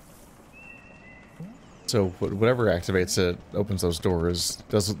 So, whatever activates it, opens those doors.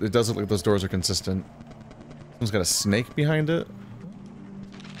 It does look like those doors are consistent. Someone's got a snake behind it.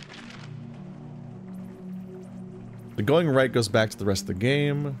 The going right goes back to the rest of the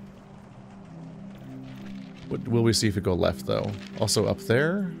game. What will we see if we go left, though? Also up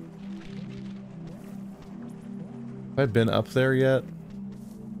there? Have I been up there yet?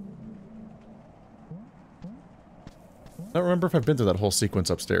 I don't remember if I've been through that whole sequence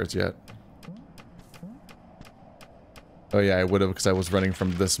upstairs yet. Oh yeah, I would have because I was running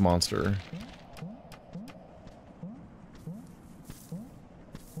from this monster.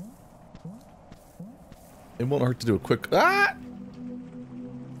 It won't hurt to do a quick... Ah!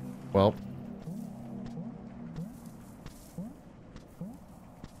 Well...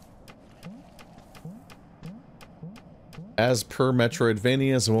 As per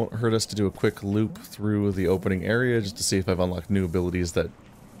Metroidvanias, it won't hurt us to do a quick loop through the opening area just to see if I've unlocked new abilities that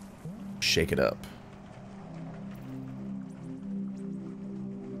shake it up.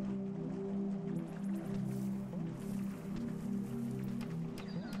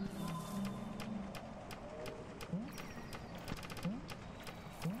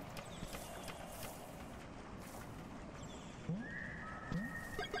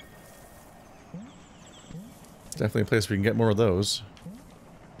 Definitely a place where we can get more of those.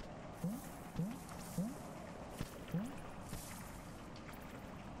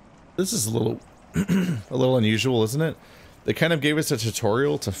 This is a little a little unusual, isn't it? They kind of gave us a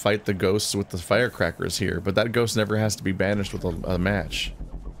tutorial to fight the ghosts with the firecrackers here, but that ghost never has to be banished with a match.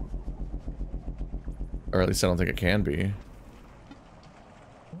 Or at least I don't think it can be.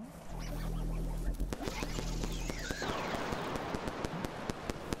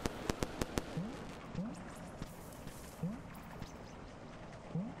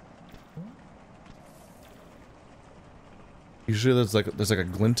 Usually there's like a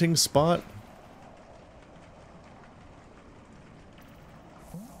glinting spot.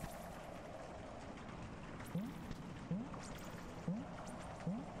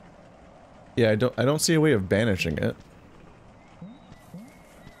 Yeah, I don't see a way of banishing it.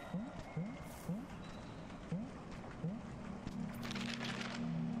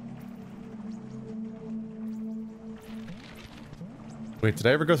 Wait, did I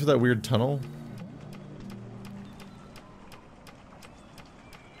ever go through that weird tunnel?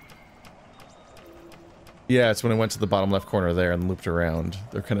 Yeah, it's when I went to the bottom left corner there and looped around.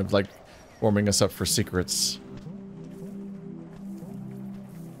 They're kind of like warming us up for secrets.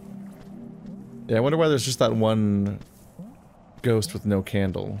 Yeah, I wonder why there's just that one ghost with no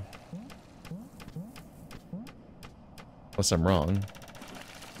candle. Unless I'm wrong.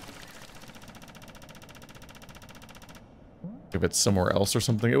 If it's somewhere else or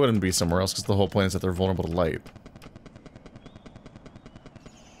something, it wouldn't be somewhere else because the whole point is that they're vulnerable to light.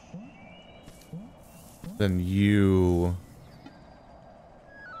 Then you...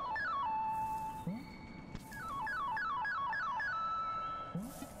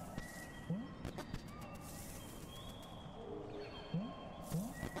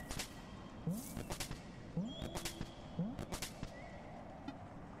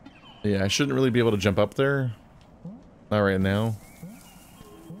 Yeah, I shouldn't really be able to jump up there. Not right now.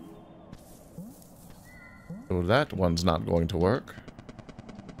 So that one's not going to work.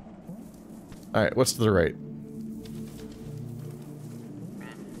 Alright, what's to the right?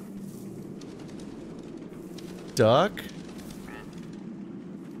 Duck?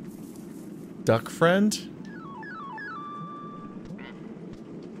 Duck friend?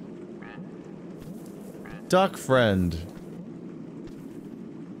 Duck friend.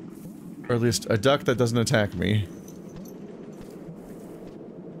 Or at least a duck that doesn't attack me.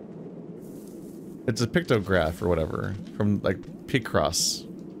 It's a pictograph or whatever from like Picross.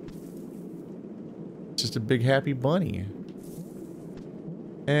 Just a big happy bunny.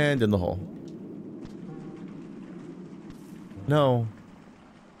 And in the hole. No.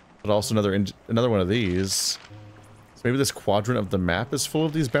 But also another one of these. So maybe this quadrant of the map is full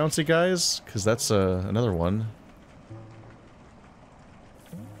of these bouncy guys, because that's another one.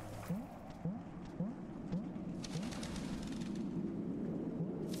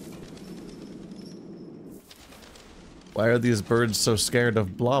 Why are these birds so scared of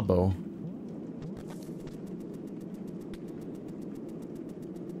Blobbo?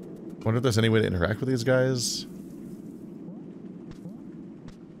 Wonder if there's any way to interact with these guys.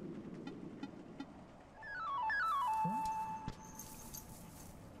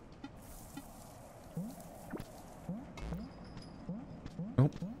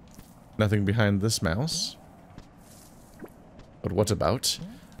 Nope. Nothing behind this mouse. But what about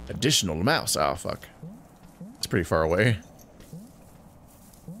additional mouse? Oh, fuck. It's pretty far away.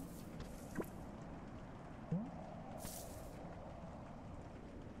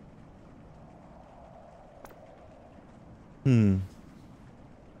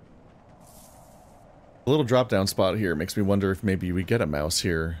 A little drop-down spot here makes me wonder if maybe we get a mouse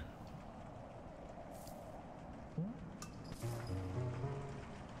here.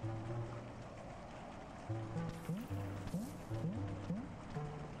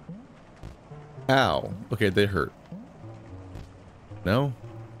 Ow. Okay, they hurt. No?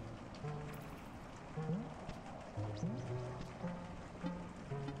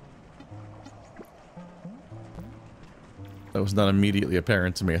 That was not immediately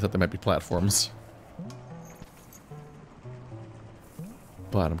apparent to me. I thought they might be platforms.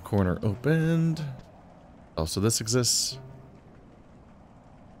 Bottom corner opened. Also, this exists.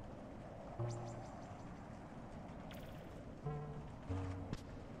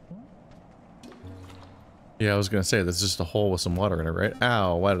 Yeah, I was gonna say, there's just a hole with some water in it, right?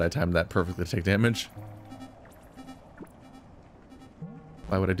 Ow, why did I time that perfectly to take damage?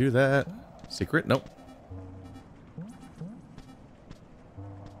 Why would I do that? Secret? Nope.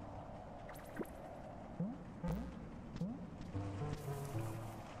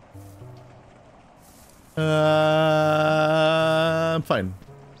 I'm fine.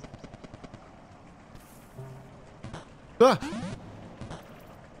 Ah!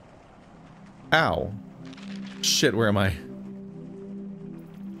 Ow. Shit, where am I?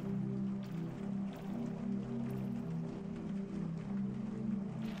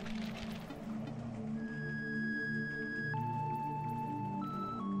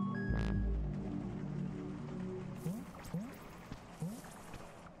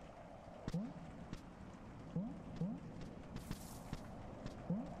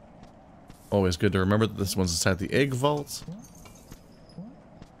 Always good to remember that this one's inside the egg vault.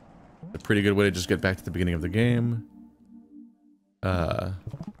 A pretty good way to just get back to the beginning of the game.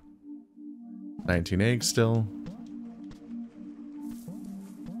 19 eggs still.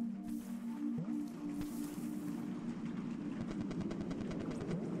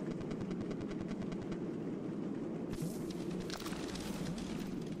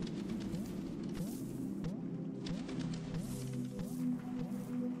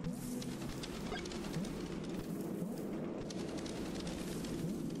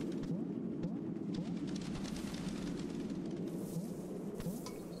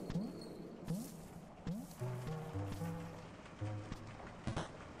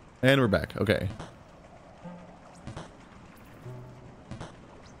 And we're back. Okay.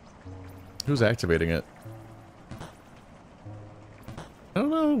 Who's activating it? I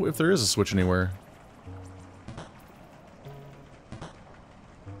don't know if there is a switch anywhere.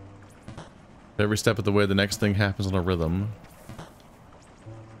 Every step of the way, the next thing happens on a rhythm.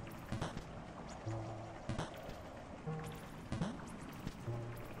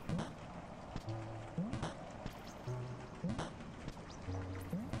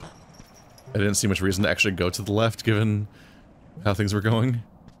 I didn't see much reason to actually go to the left, given how things were going.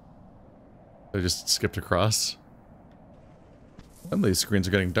 I just skipped across. Some of these screens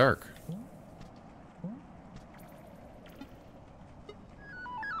are getting dark.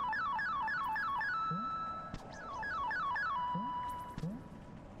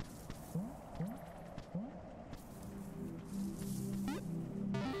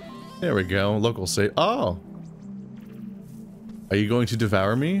 There we go. Local save. Oh! Are you going to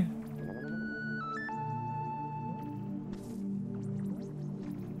devour me?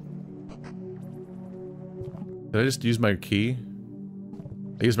 Did I just use my key?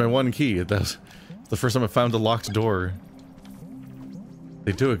 I used my one key. That's the first time I found a locked door.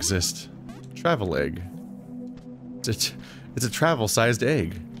 They do exist. Travel egg. It's a travel-sized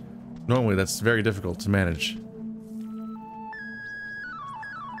egg. Normally that's very difficult to manage.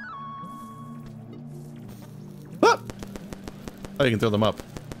 Ah! Oh, you can throw them up.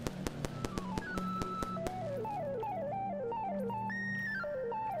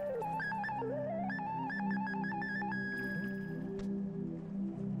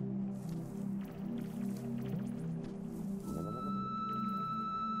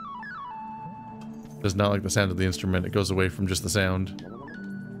 Does not like the sound of the instrument. It goes away from just the sound.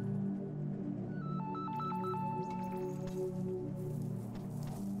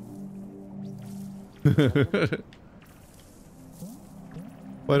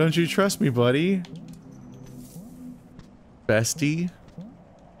 Why don't you trust me, buddy? Bestie?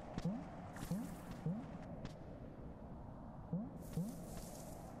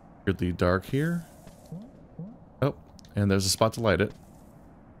 Weirdly dark here. Oh, and there's a spot to light it.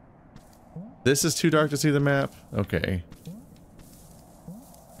 This is too dark to see the map? Okay.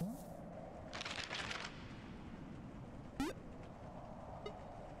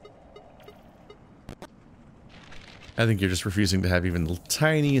 I think you're just refusing to have even the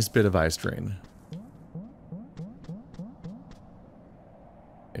tiniest bit of eye strain.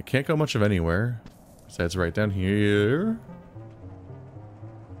 It can't go much of anywhere. Besides right down here.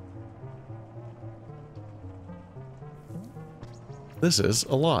 This is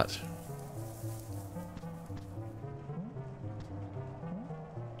a lot.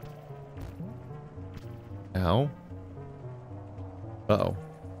 Ow. Uh-oh.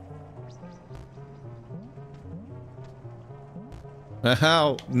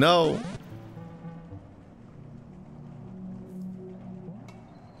 Ow! No!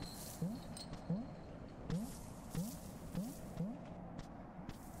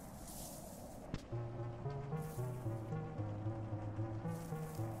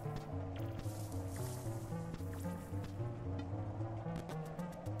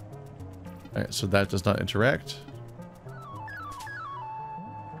 Alright, so that does not interact.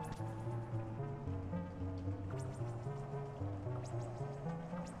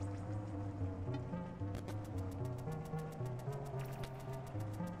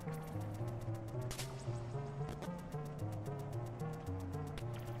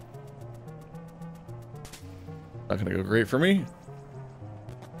 Not gonna go great for me.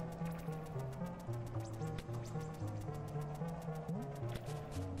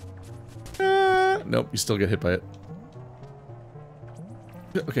 Nope, you still get hit by it.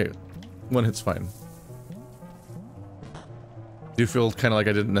 Okay, one hit's fine. Do feel kind of like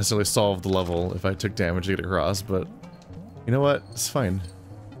I didn't necessarily solve the level if I took damage to get across, but you know what? It's fine.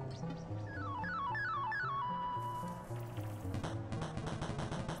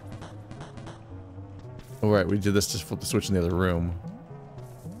 Alright, we did this to flip the switch in the other room.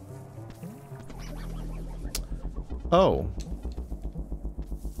 Oh.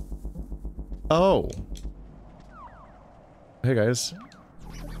 Oh. Hey guys.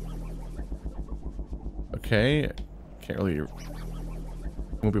 Okay. Can't really...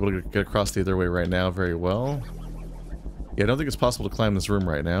 won't be able to get across the other way right now very well. Yeah, I don't think it's possible to climb this room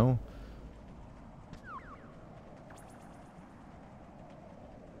right now.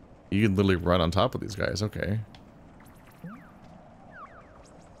 You can literally run on top of these guys, okay.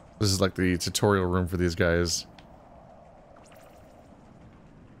 This is like the tutorial room for these guys.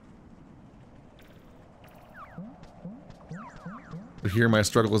 But here my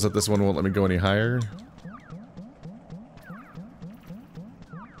struggle is that this one won't let me go any higher.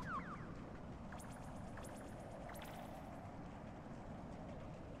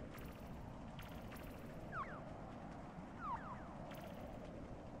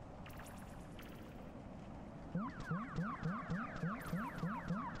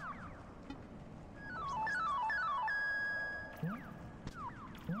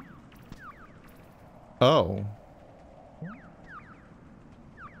 Oh.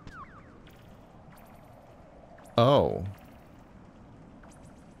 Oh.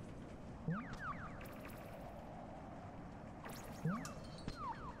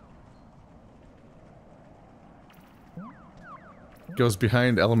 goes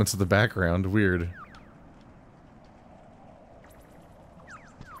behind elements of the background. Weird.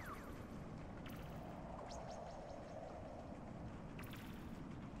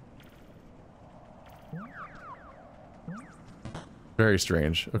 Very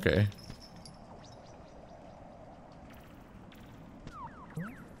strange. Okay.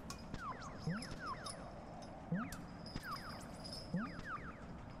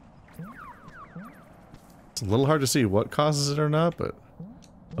 It's a little hard to see what causes it or not, but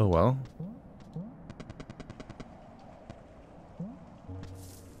oh well.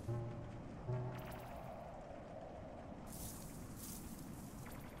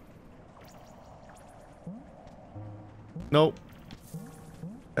 Nope.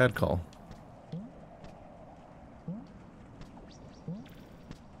 Bad call.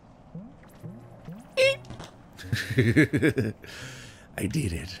 I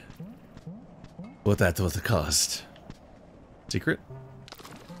did it. What that was the cost? Secret?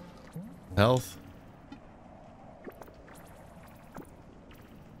 Health?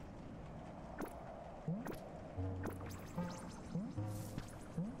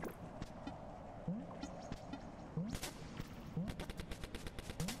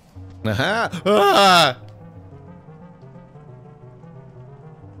 Aha! Ah!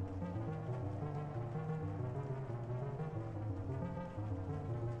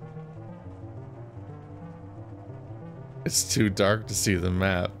 It's too dark to see the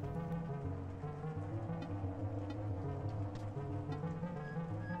map.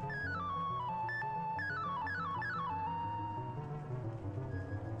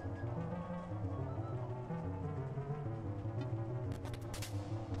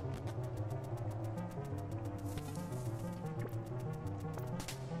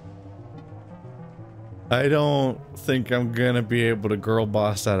 I don't think I'm gonna be able to girl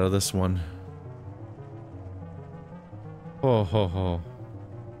boss out of this one. Oh ho ho.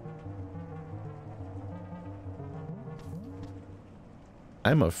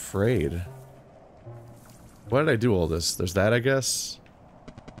 I'm afraid. Why did I do all this? There's that, I guess.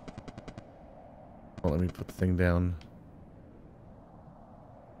 Oh, let me put the thing down.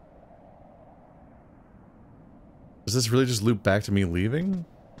 Does this really just loop back to me leaving?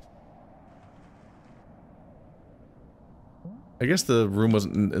 I guess the room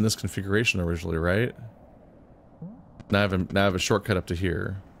wasn't in this configuration originally, right? Now I have a shortcut up to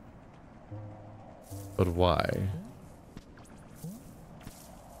here. But why?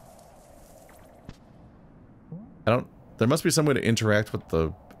 I don't... There must be some way to interact with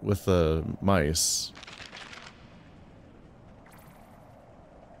the mice.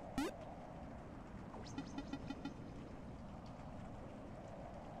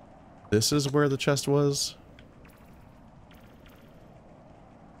 This is where the chest was?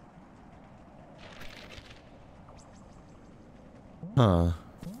 Huh.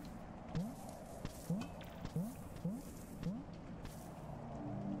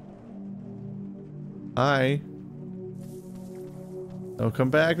 Hi. Oh, come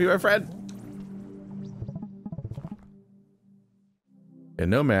back, be my friend. Yeah,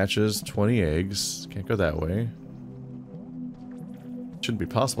 no matches, 20 eggs. Can't go that way. Shouldn't be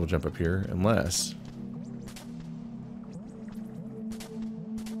possible to jump up here, unless...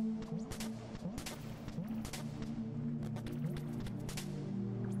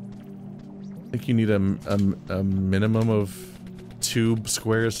 I think you need a minimum of 2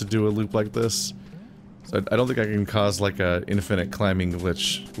 squares to do a loop like this. So I don't think I can cause like a infinite climbing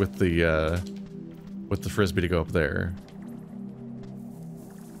glitch with the frisbee to go up there.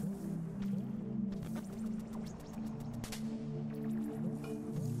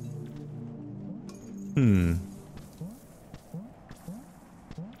 Hmm.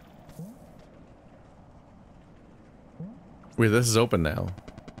 Wait, this is open now.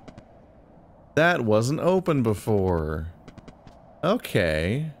 That wasn't open before.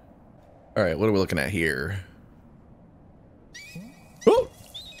 Okay. Alright, what are we looking at here? Oh!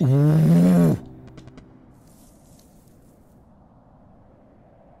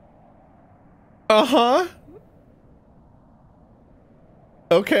 Uh-huh.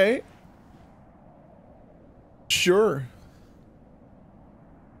 Okay. Sure.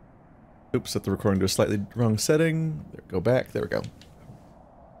 Oops, set the recording to a slightly wrong setting. There, go back. There we go.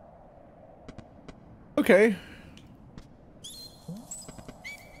 Okay.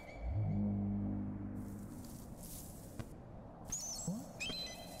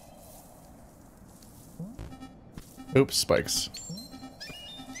 Oops, spikes.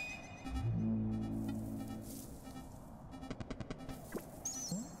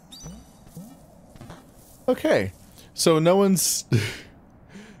 Okay, so no one's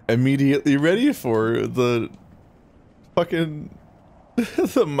immediately ready for the fucking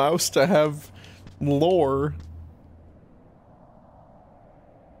the mouse to have lore.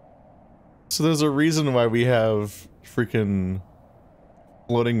 So there's a reason why we have freaking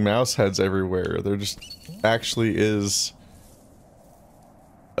floating mouse heads everywhere. There just actually is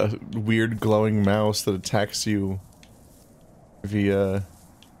a weird glowing mouse that attacks you via...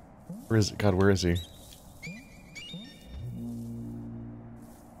 Where is it? God, where is he?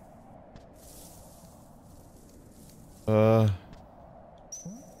 Uh-oh.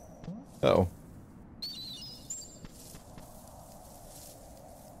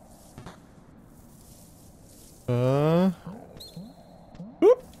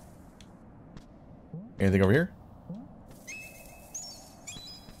 Whoop. Anything over here?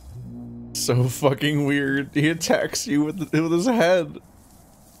 So fucking weird. He attacks you with his head.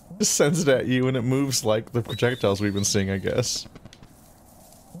 Just sends it at you and it moves like the projectiles we've been seeing, I guess.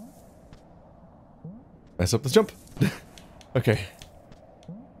 Mess up this jump. Okay.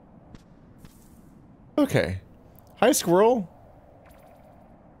 Okay. Hi, squirrel.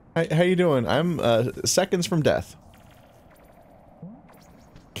 How you doing? I'm seconds from death.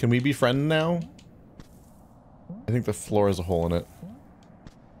 Can we be friends now? I think the floor has a hole in it.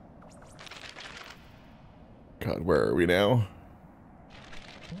 God, where are we now?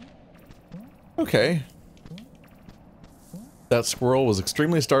 Okay. That squirrel was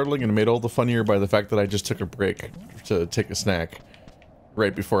extremely startling and made all the funnier by the fact that I just took a break to take a snack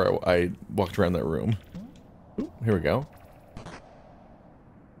right before I walked around that room. Ooh, here we go.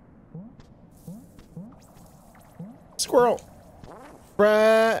 Squirrel!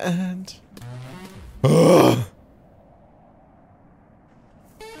 Friend! Ugh.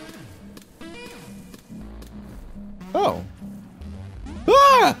 Oh.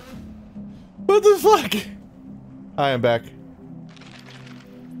 Ah! What the fuck? Hi, I'm back.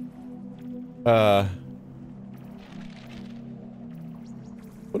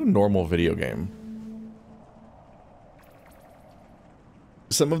 What a normal video game.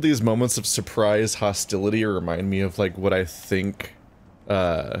 Some of these moments of surprise hostility remind me of like what I think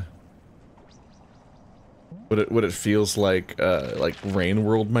what it feels like Rain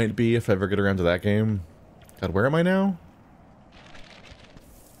World might be if I ever get around to that game. God, where am I now?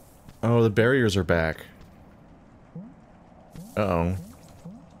 Oh, the barriers are back. Uh-oh.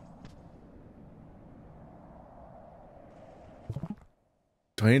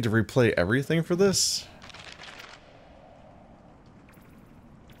 Do I need to replay everything for this?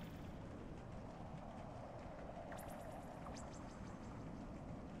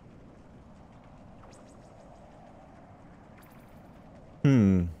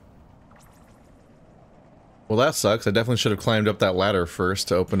 Well, that sucks. I definitely should have climbed up that ladder first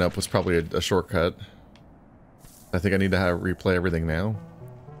to open up. Was probably a shortcut. I think I need to replay everything now.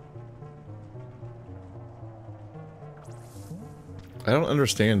 I don't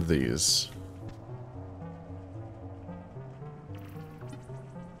understand these.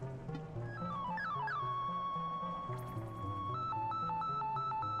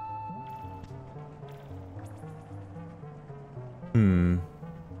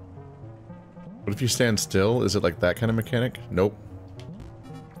 What if you stand still? Is it like that kind of mechanic? Nope.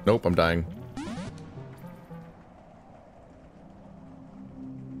 Nope, I'm dying.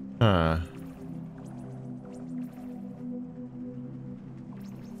 Huh.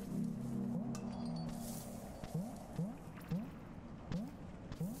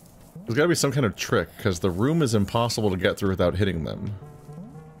 There's gotta be some kind of trick, because the room is impossible to get through without hitting them.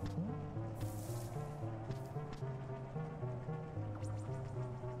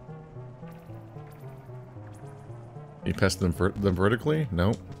 You pass them vertically?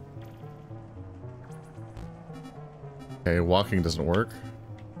 Nope. Okay, walking doesn't work.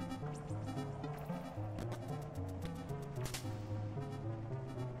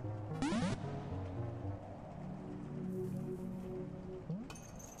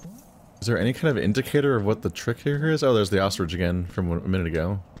 Is there any kind of indicator of what the trick here is? Oh, there's the ostrich again from a minute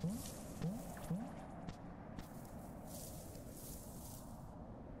ago.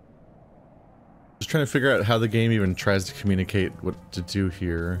 Just trying to figure out how the game even tries to communicate what to do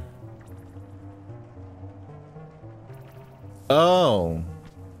here. Oh.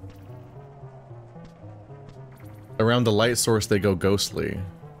 Around the light source they go ghostly.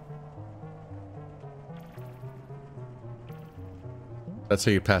 That's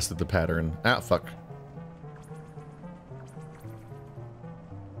how you pass through the pattern. Ah, fuck.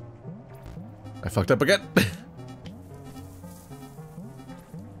 I fucked up again.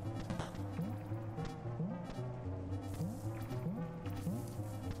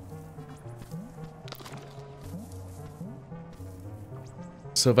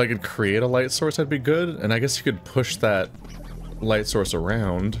 So if I could create a light source, that'd be good. And I guess you could push that light source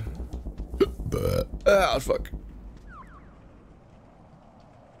around. Ah, fuck.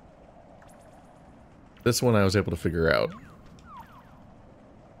 This one I was able to figure out.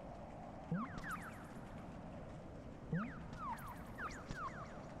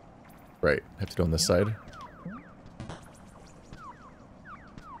 Right, have to do on this side.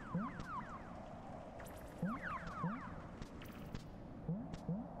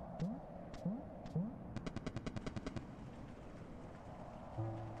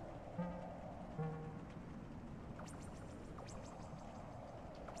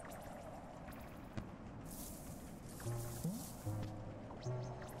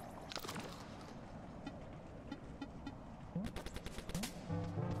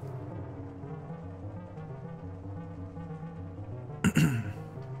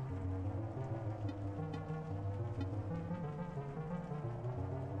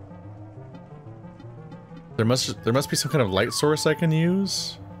 There must be some kind of light source I can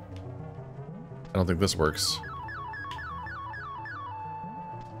use. I don't think this works.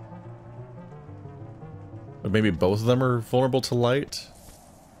 But maybe both of them are vulnerable to light.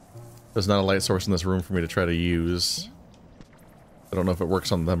 There's not a light source in this room for me to try to use. I don't know if it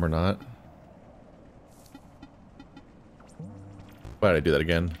works on them or not. Why did I do that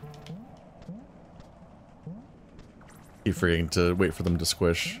again? Keep forgetting to wait for them to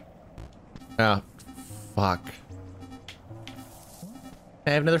squish. Ah, fuck. Can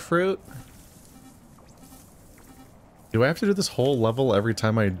I have another fruit? Do I have to do this whole level every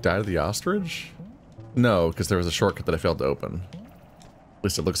time I die to the ostrich? No, because there was a shortcut that I failed to open. At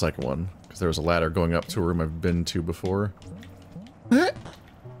least it looks like one, because there was a ladder going up to a room I've been to before.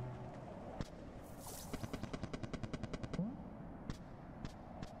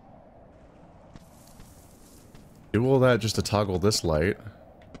 Do all that just to toggle this light.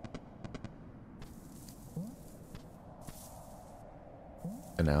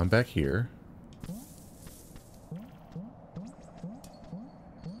 And now I'm back here.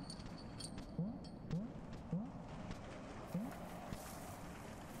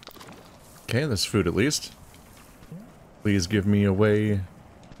 Okay, there's food at least. Please give me a way.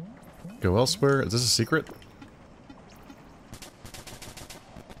 Go elsewhere. Is this a secret?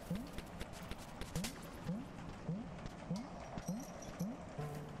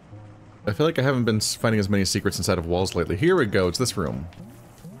 I feel like I haven't been finding as many secrets inside of walls lately. Here we go, it's this room.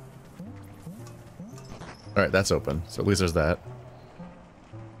 Alright, that's open, so at least there's that.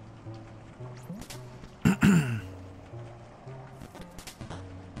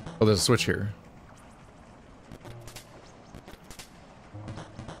 Oh, there's a switch here.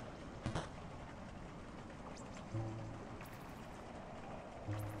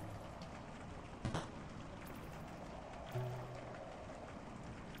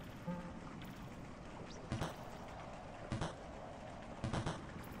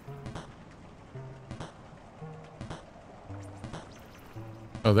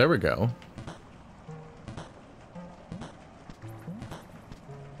 Oh, there we go.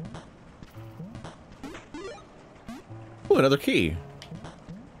 Oh, another key.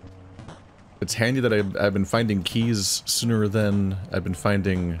 It's handy that I've been finding keys sooner than I've been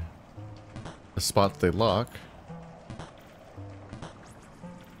finding the spot they lock.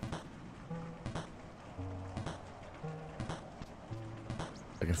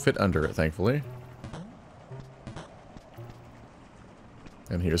 I can fit under it, thankfully.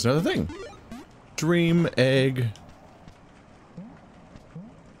 And here's another thing. Dream egg.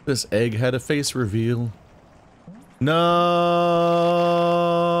 This egg had a face reveal. No!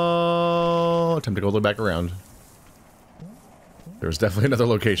 Time to go all the way back around. There's definitely another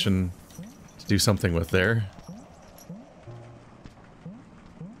location to do something with there.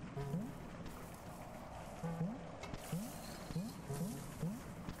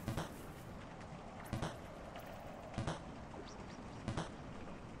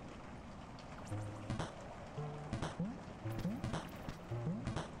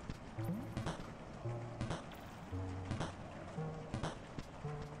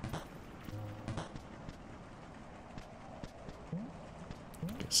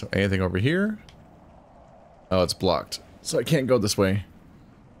 So anything over here? Oh, it's blocked. So I can't go this way.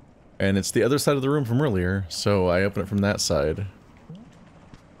 And it's the other side of the room from earlier, so I open it from that side.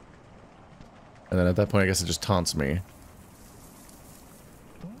 And then at that point, I guess it just taunts me.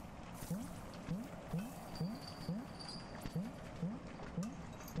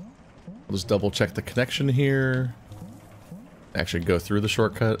 I'll just double check the connection here. Actually go through the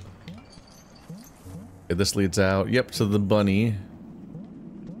shortcut. Okay, this leads out, yep, to the bunny.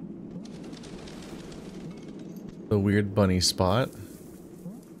 The weird bunny spot.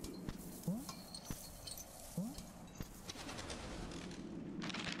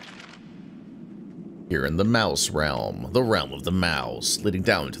 You're in the mouse realm, the realm of the mouse, leading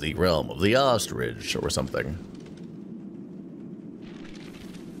down to the realm of the ostrich, or something.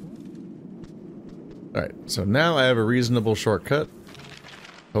 Alright, so now I have a reasonable shortcut.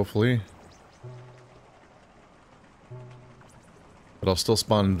 Hopefully. But I'll still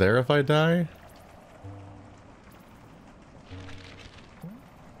spawn there if I die.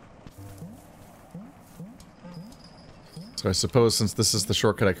 So I suppose since this is the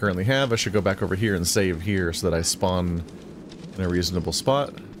shortcut I currently have, I should go back over here and save here so that I spawn in a reasonable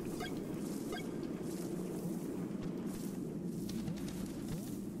spot.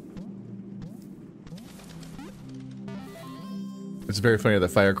 It's very funny that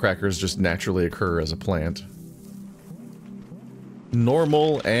firecrackers just naturally occur as a plant.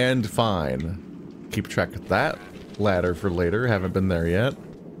 Normal and fine. Keep track of that ladder for later. Haven't been there yet.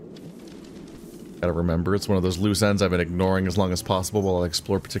 Gotta remember, it's one of those loose ends I've been ignoring as long as possible while I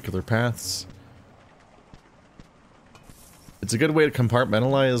explore particular paths. It's a good way to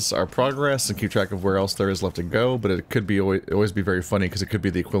compartmentalize our progress and keep track of where else there is left to go, but it could be always be very funny because it could be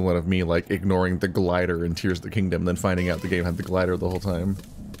the equivalent of me, like, ignoring the glider in Tears of the Kingdom, then finding out the game had the glider the whole time.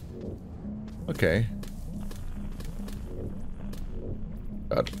 Okay.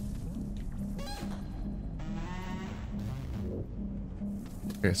 God.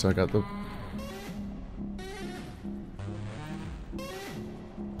 Okay, so I got the...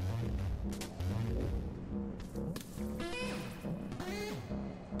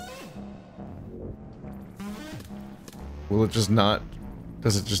 Will it just not...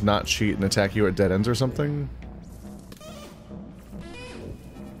 Does it just not cheat and attack you at dead ends or something?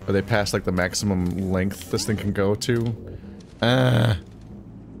 Are they past, like, the maximum length this thing can go to? Ah.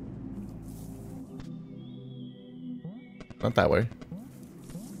 Not that way.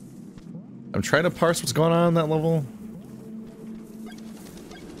 I'm trying to parse what's going on in that level.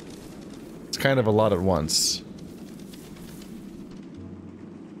 It's kind of a lot at once.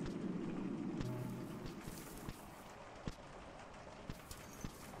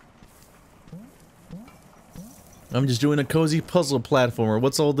 I'm just doing a cozy puzzle platformer.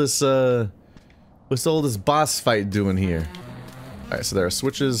 What's all this boss fight doing here? Alright, so there are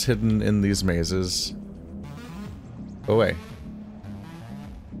switches hidden in these mazes. Go away.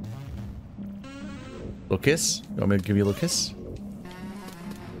 Little kiss? You want me to give you a little kiss?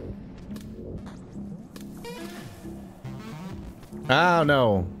 Oh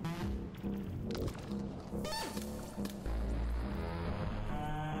no.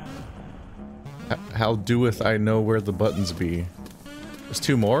 How doeth I know where the buttons be? There's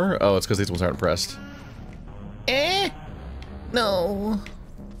two more? Oh, it's because these ones aren't pressed. No.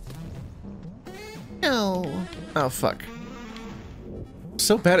 No. Oh, fuck. I'm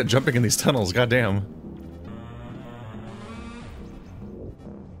so bad at jumping in these tunnels, goddamn.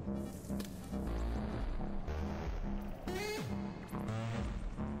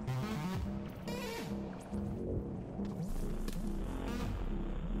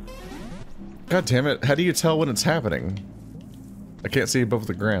 God damn it, how do you tell when it's happening? I can't see above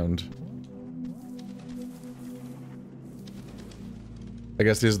the ground. I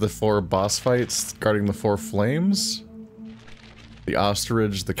guess these are the 4 boss fights guarding the 4 flames? The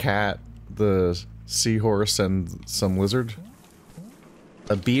ostrich, the cat, the seahorse, and some lizard?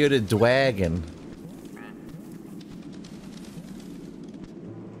 A bearded dragon.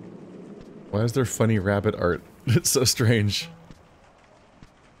 Why is there funny rabbit art? It's so strange.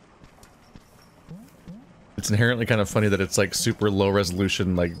 It's inherently kind of funny that it's like super low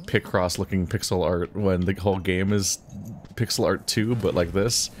resolution, like Picross looking pixel art when the whole game is pixel art too, but like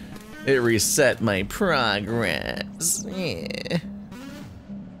this. It reset my progress. Yeah.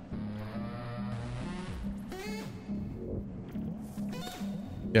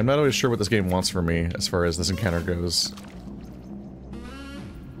 Yeah, I'm not always sure what this game wants from me as far as this encounter goes.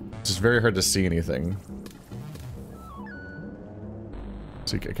 It's just very hard to see anything.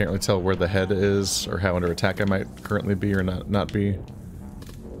 So I can't really tell where the head is, or how under attack I might currently be or not be.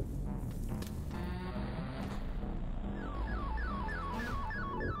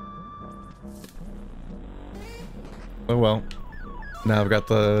 Oh well. Now I've got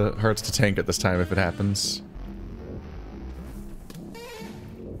the hearts to tank it this time if it happens.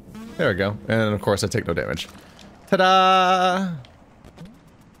 There we go. And of course I take no damage. Ta-da!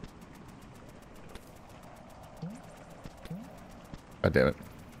 God damn it.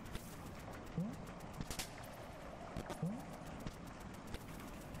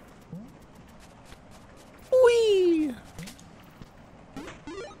 Whee!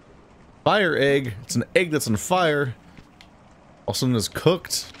 Fire egg. It's an egg that's on fire. Also known as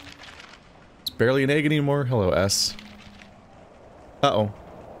cooked. It's barely an egg anymore. Hello, S. Uh-oh.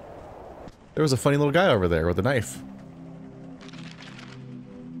 There was a funny little guy over there with a knife.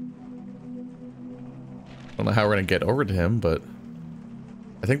 I don't know how we're gonna get over to him, but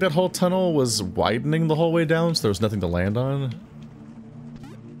I think that whole tunnel was widening the whole way down, so there was nothing to land on.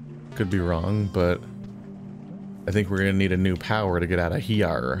 Could be wrong, but I think we're gonna need a new power to get out of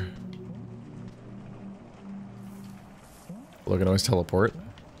here. Look, I can always teleport.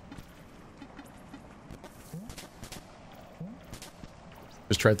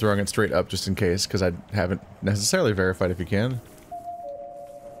 Just tried throwing it straight up just in case, because I haven't necessarily verified if you can.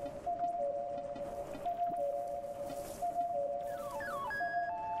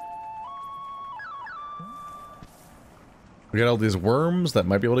 We got all these worms that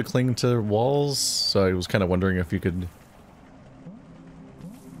might be able to cling to walls, so I was kind of wondering if you could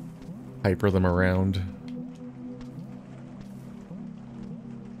hyper them around.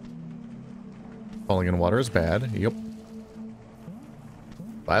 Falling in water is bad. Yep.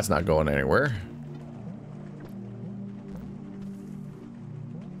 That's not going anywhere.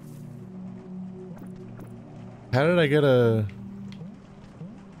 How did I get a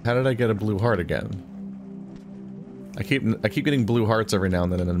blue heart again? I keep getting blue hearts every now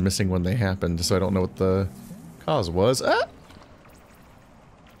and then and I'm missing when they happened, so I don't know what the cause was. Ah!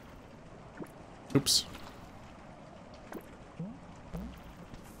 Oops.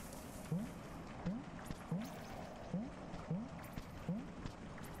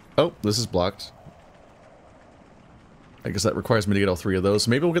 Oh, this is blocked. I guess that requires me to get all three of those.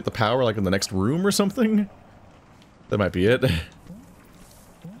 Maybe we'll get the power like in the next room or something? That might be it.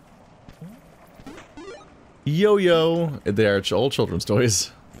 Yo-yo! They are old children's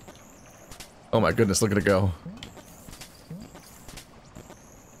toys. Oh my goodness, look at it go.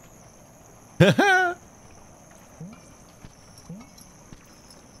 I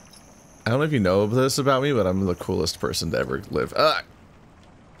don't know if you know this about me, but I'm the coolest person to ever live. Ah!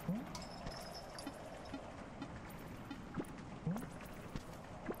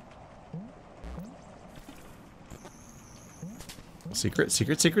 Secret,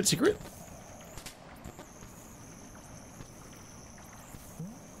 secret, secret, secret.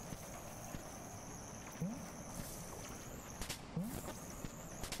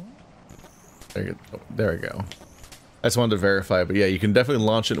 There we go. I just wanted to verify, but yeah, you can definitely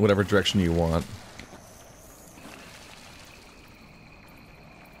launch it in whatever direction you want.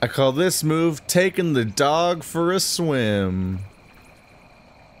 I call this move taking the dog for a swim.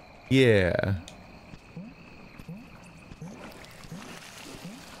 Yeah.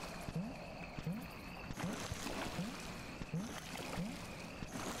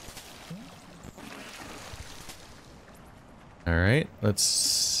 Alright, let's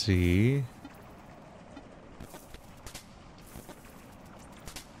see.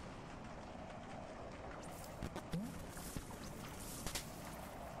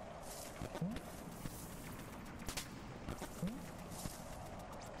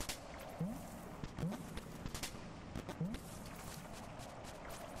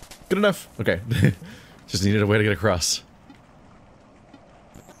 Good enough. Okay. Just needed a way to get across.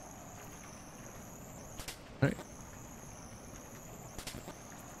 Alright.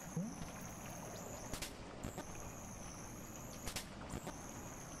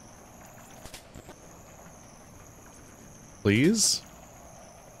 Please?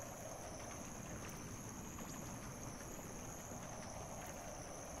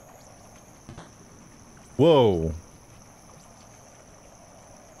 Whoa.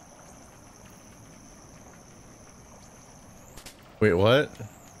 Wait, what?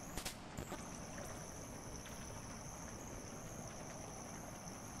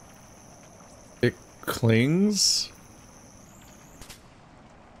 It clings?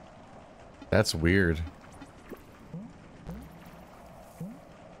 That's weird.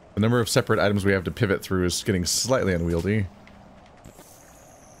 The number of separate items we have to pivot through is getting slightly unwieldy.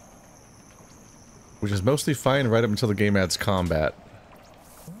 Which is mostly fine right up until the game adds combat.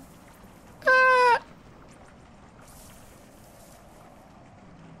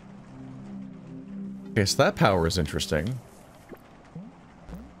 Okay, so that power is interesting.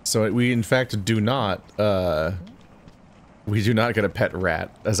 So we in fact do not, we do not get a pet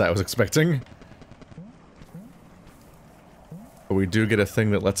rat, as I was expecting. But we do get a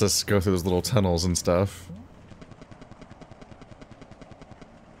thing that lets us go through those little tunnels and stuff.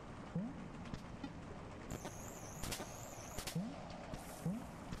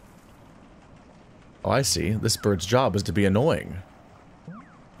 Oh, I see. This bird's job is to be annoying.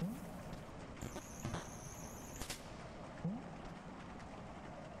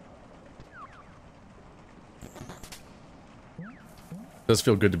 It does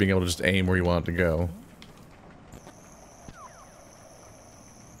feel good to being able to just aim where you want it to go.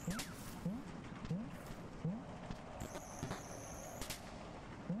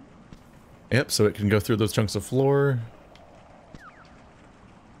 Yep, so it can go through those chunks of floor.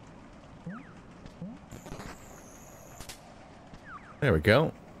 There we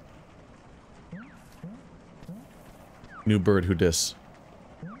go. New bird who dis.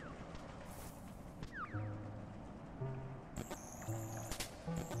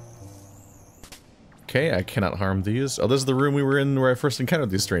 Okay, I cannot harm these. Oh, this is the room we were in where I first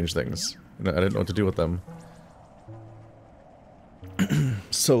encountered these strange things. I didn't know what to do with them.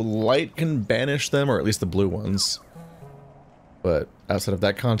 So light can banish them, or at least the blue ones. But outside of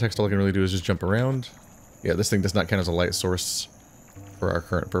that context, all I can really do is just jump around. Yeah, this thing does not count as a light source for our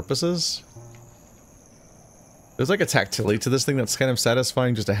current purposes. There's like a tactility to this thing that's kind of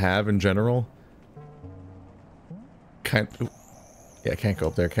satisfying just to have in general. Yeah, I can't go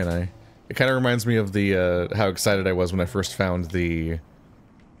up there, can I? It kind of reminds me of the how excited I was when I first found the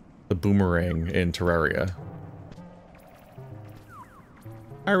boomerang in Terraria.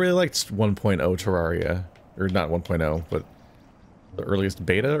 I really liked 1.0 Terraria. Or not 1.0, but the earliest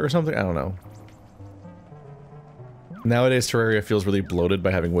beta or something? I don't know. Nowadays, Terraria feels really bloated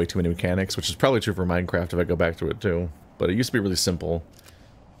by having way too many mechanics, which is probably true for Minecraft if I go back to it too. But it used to be really simple.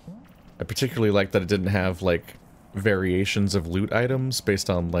 I particularly liked that it didn't have, like, variations of loot items based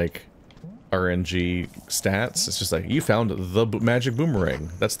on, like, RNG stats. It's just like, you found the magic boomerang.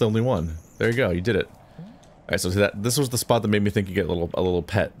 That's the only one. There you go, you did it. Alright, so this was the spot that made me think you get a little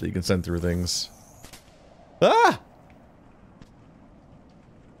pet that you can send through things. Ah!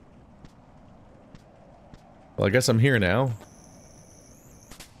 Well, I guess I'm here now.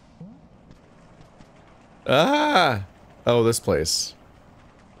 Ah! Oh, this place.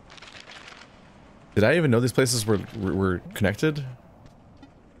 Did I even know these places were connected?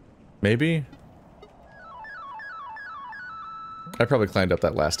 Maybe? I probably climbed up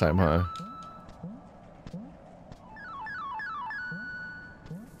that last time, huh?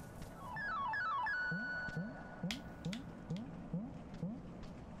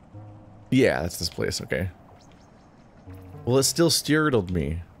 Yeah, that's this place, okay. Well, it still startled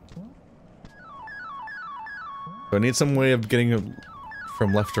me. So I need some way of getting it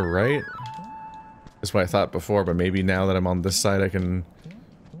from left to right. That's what I thought before, but maybe now that I'm on this side I can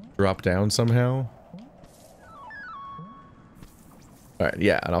drop down somehow. Alright,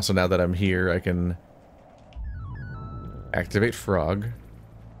 yeah, and also now that I'm here I can activate frog.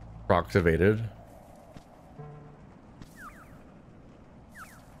 Frog activated.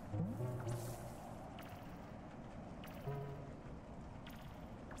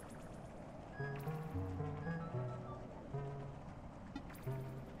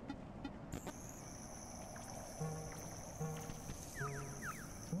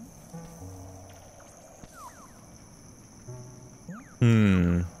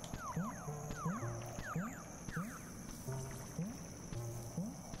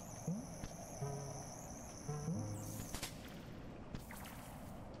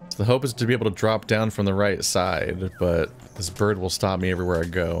 The hope is to be able to drop down from the right side, but this bird will stop me everywhere I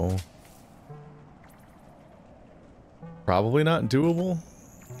go. Probably not doable.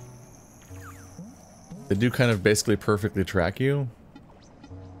 They do kind of basically perfectly track you.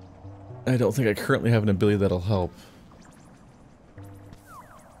 I don't think I currently have an ability that'll help.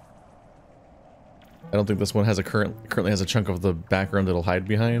 I don't think this one has a currently has a chunk of the background it'll hide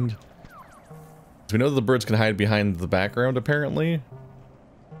behind. So we know that the birds can hide behind the background apparently.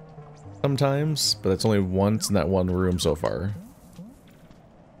 Sometimes, but it's only once in that one room so far.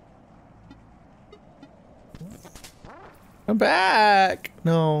 I'm back!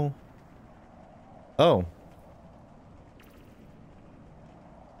 No. Oh.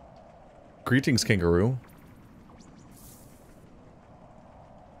 Greetings, kangaroo.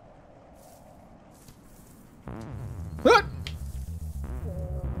 Ah!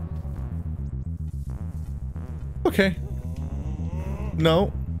 Okay.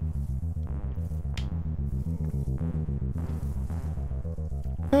 No.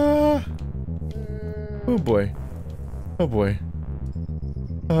 Oh boy. Oh boy.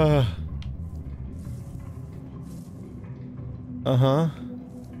 Uh-huh.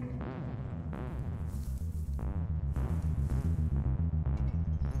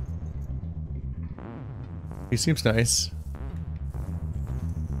 He seems nice.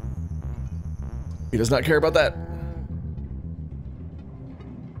 He does not care about that.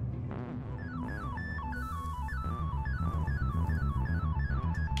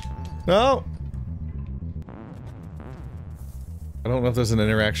 No! I don't know if there's an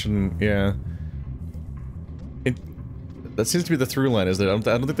interaction, yeah. That seems to be the through line, is that I don't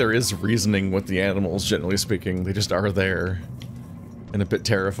think there is reasoning with the animals, generally speaking. They just are there. And a bit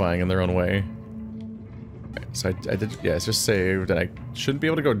terrifying in their own way. So I did, yeah, it's just saved, and I shouldn't be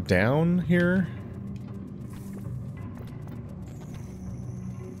able to go down here.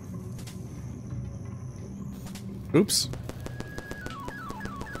 Oops.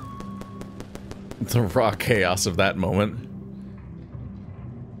 The raw chaos of that moment.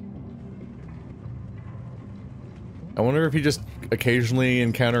 I wonder if you just occasionally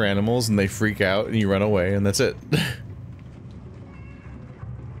encounter animals and they freak out and you run away and that's it.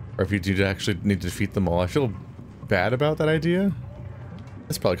 Or if you do actually need to defeat them all. I feel bad about that idea.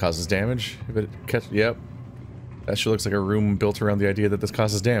 This probably causes damage. If it catch, yep. That sure looks like a room built around the idea that this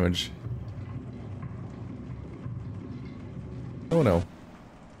causes damage. Oh no.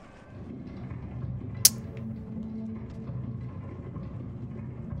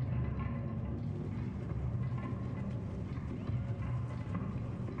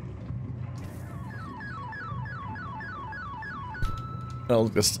 I don't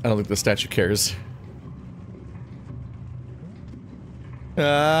think the statue cares.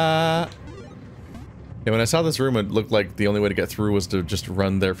 Yeah, when I saw this room, it looked like the only way to get through was to just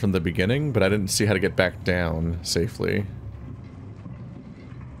run there from the beginning, but I didn't see how to get back down safely.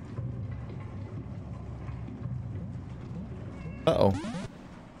 Uh-oh.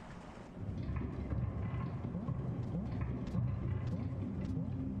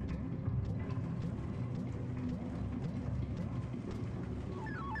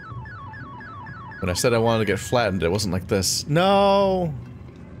 When I said I wanted to get flattened, it wasn't like this. No!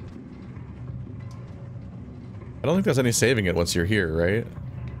 I don't think there's any saving it once you're here, right?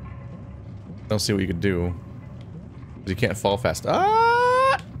 I don't see what you could do. You can't fall fast.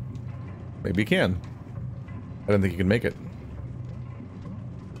 Ah! Maybe you can. I don't think you can make it.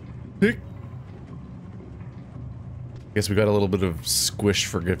 Guess we got a little bit of squish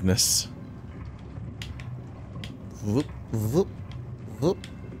forgiveness. Whoop, whoop, whoop,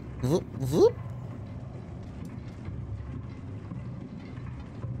 whoop, whoop.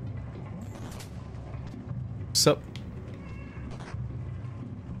 Sup?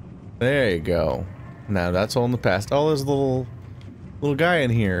 There you go. Now that's all in the past. Oh, there's a little guy in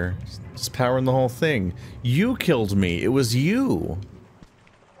here. Just powering the whole thing. You killed me. It was you.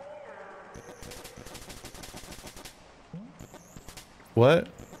 What?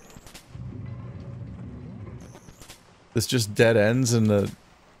 This just dead ends in the...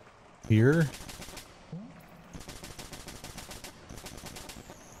 here?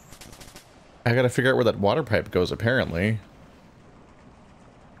 I gotta figure out where that water pipe goes, apparently.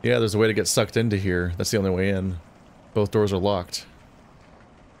 Yeah, there's a way to get sucked into here. That's the only way in. Both doors are locked.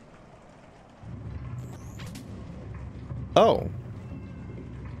 Oh.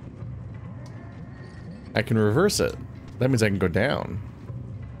 I can reverse it. That means I can go down.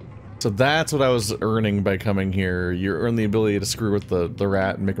 So that's what I was earning by coming here. You earn the ability to screw with the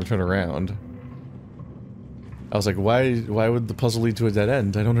rat and make him turn around. I was like, why would the puzzle lead to a dead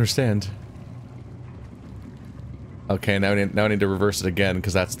end? I don't understand. Okay, now I need to reverse it again,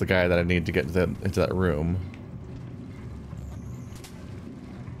 because that's the guy that I need to get into that room.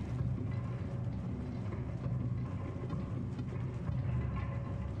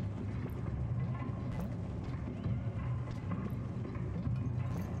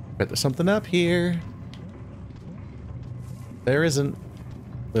 Bet there's something up here. There isn't.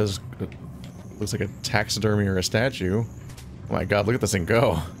 There's... looks like a taxidermy or a statue. Oh my god, look at this thing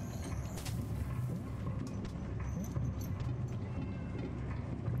go.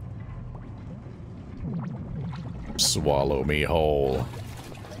 Swallow me whole.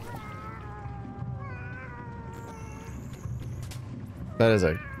 That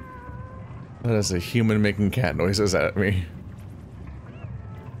is a human making cat noises at me.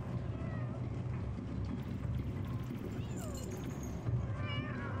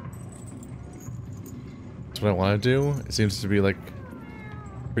 That's what I want to do. It seems to be like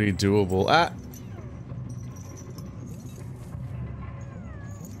pretty doable. Ah!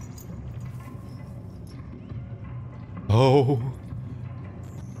 Oh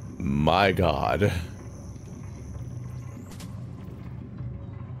my god.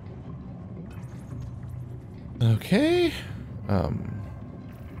 Okay.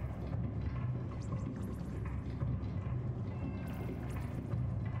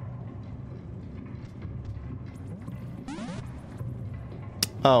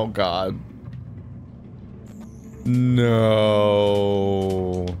 Oh god. No.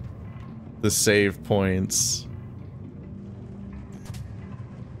 The save points.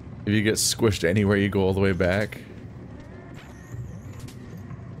 If you get squished anywhere, you go all the way back.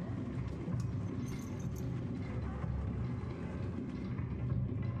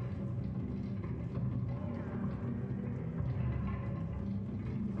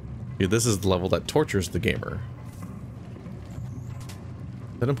 Dude, this is the level that tortures the gamer.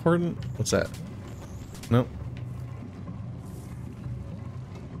 Is that important? What's that? Nope.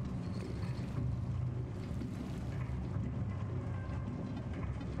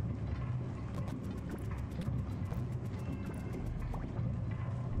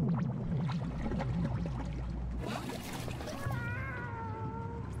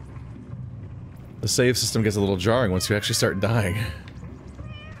 The save system gets a little jarring once you actually start dying.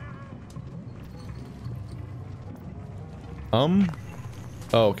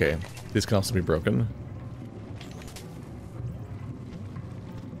 Oh, okay. These can also be broken.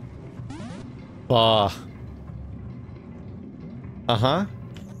 Uh-huh.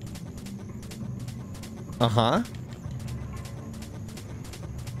 Uh-huh.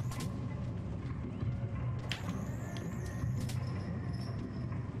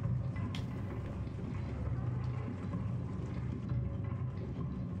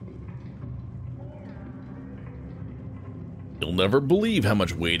 You'll never believe how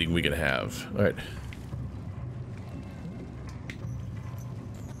much waiting we can have. All right.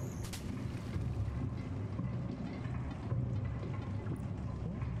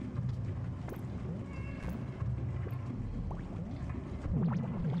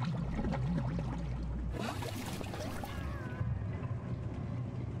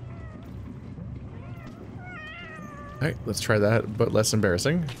 All right, let's try that, but less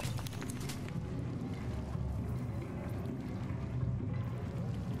embarrassing.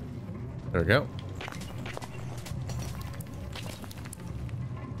 There we go.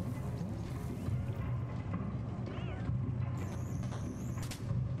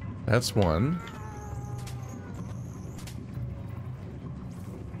 That's one.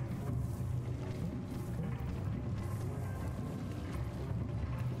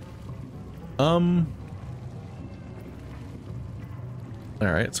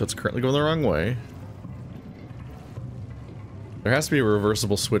 Alright, so it's currently going the wrong way. There has to be a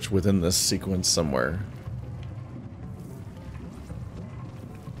reversible switch within this sequence somewhere.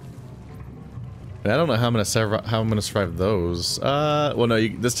 And I don't know how I'm gonna survive those. Well, no,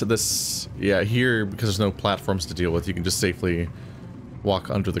 yeah, here, because there's no platforms to deal with, you can just safely walk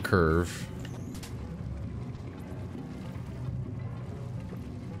under the curve.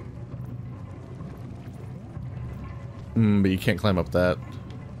 But you can't climb up that.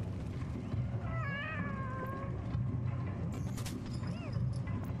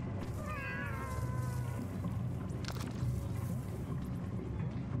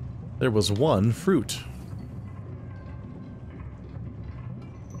 There was one fruit.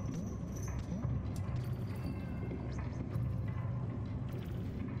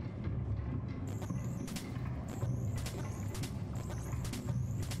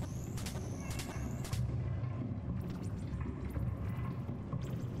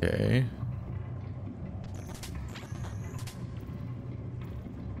 Okay.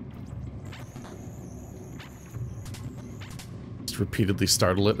 Just repeatedly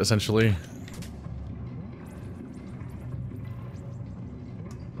startle it, essentially. I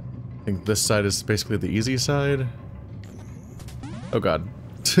think this side is basically the easy side. Oh god.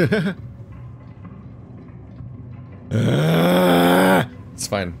 It's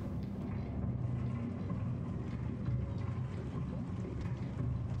fine.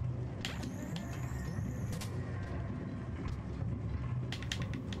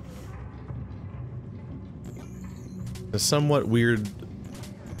 A somewhat weird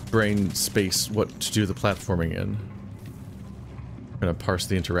brain space what to do the platforming in. I'm gonna parse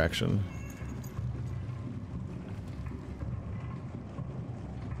the interaction.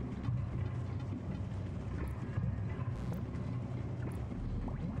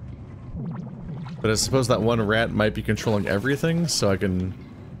 But I suppose that one rat might be controlling everything, so I can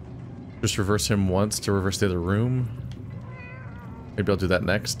just reverse him once to reverse the other room. Maybe I'll do that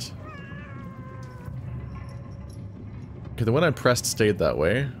next. Okay, the one I pressed stayed that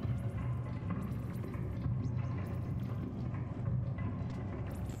way.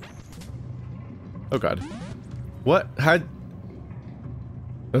 Oh god. What? How?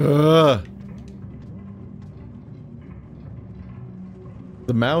 Ugh.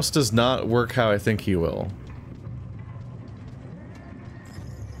 The mouse does not work how I think he will.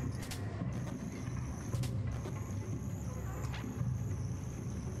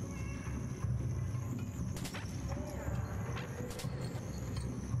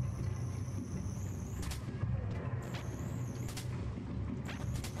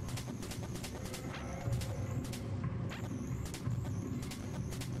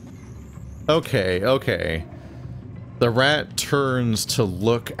 Okay, okay. The rat turns to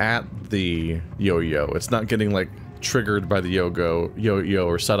look at the yo-yo. It's not getting, like, triggered by the yo-yo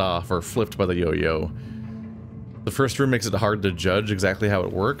or set off or flipped by the yo-yo. The first room makes it hard to judge exactly how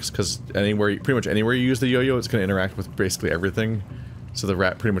it works, because pretty much anywhere you use the yo-yo, it's going to interact with basically everything. So the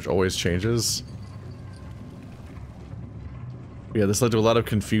rat pretty much always changes. Yeah, this led to a lot of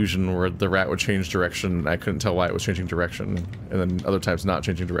confusion where the rat would change direction. I couldn't tell why it was changing direction, and then other times not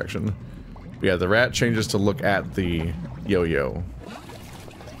changing direction. But yeah, the rat changes to look at the yo-yo.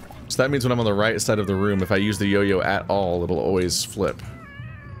 So that means when I'm on the right side of the room, if I use the yo-yo at all, it'll always flip.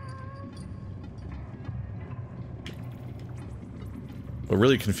 What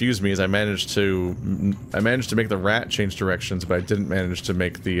really confused me is I managed to make the rat change directions, but I didn't manage to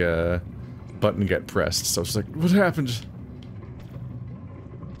make the button get pressed. So I was like, what happened?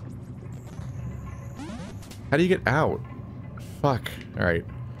 How do you get out? Fuck. Alright.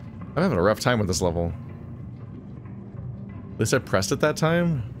 I'm having a rough time with this level. At least I pressed it that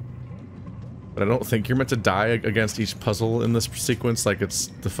time. But I don't think you're meant to die against each puzzle in this sequence like it's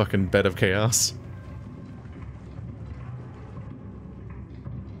the fucking bed of chaos.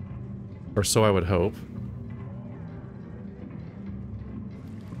 Or so I would hope.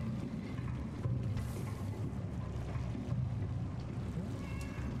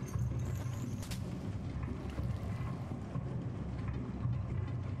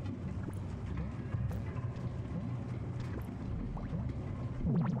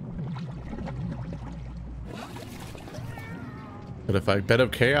 But if I bed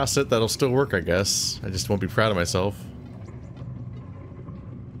of chaos it, that'll still work, I guess. I just won't be proud of myself.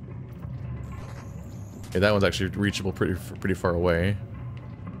 Okay, that one's actually reachable pretty far away.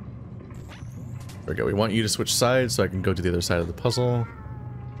 There we go. We want you to switch sides so I can go to the other side of the puzzle.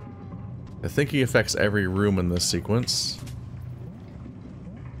 I think he affects every room in this sequence.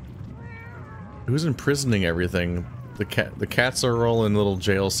 Who's imprisoning everything? The cats are all in little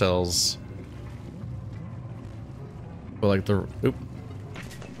jail cells. But like the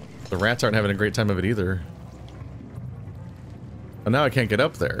rats aren't having a great time of it either. And now I can't get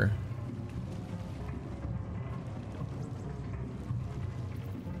up there.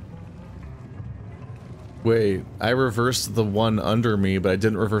 Wait, I reversed the one under me, but I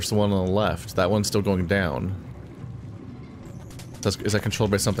didn't reverse the one on the left. That one's still going down. Is that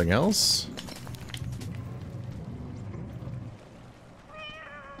controlled by something else?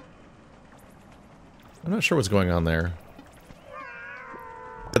 I'm not sure what's going on there.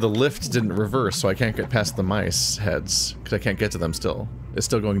 The lift didn't reverse, so I can't get past the mice heads, because I can't get to them still. It's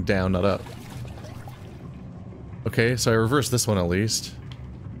still going down, not up. Okay, so I reversed this one at least.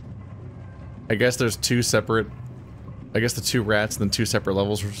 I guess there's two separate... I guess the two rats and then two separate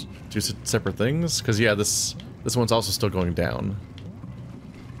levels for two separate things? Because yeah, this one's also still going down.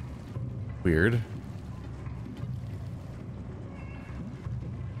 Weird.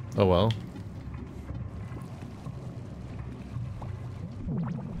 Oh well.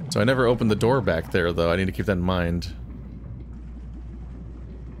 So I never opened the door back there, though. I need to keep that in mind.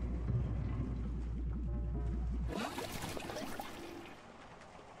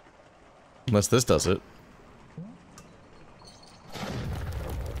 Unless this does it.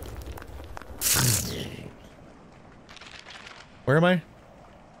 Where am I?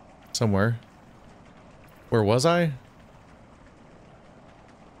 Somewhere. Where was I?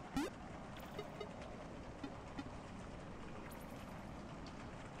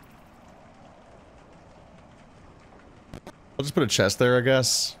 I'll just put a chest there, I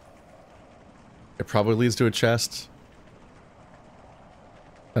guess. It probably leads to a chest.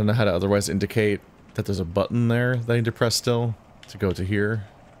 I don't know how to otherwise indicate that there's a button there that I need to press still to go to here.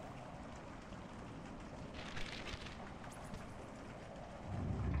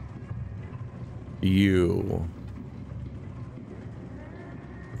 You.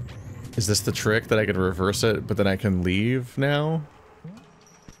 Is this the trick that I can reverse it, but then I can leave now?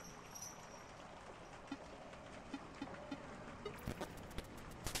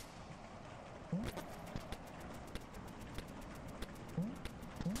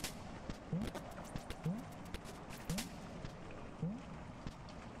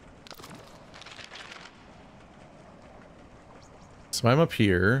 So I'm up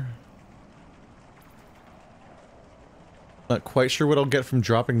here. Not quite sure what I'll get from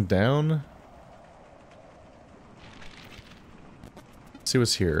dropping down. Let's see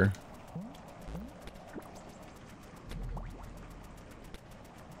what's here.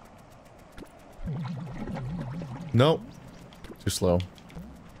 Nope. Too slow.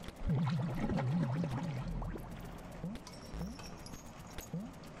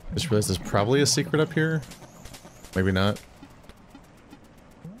 Just realized there's probably a secret up here. Maybe not.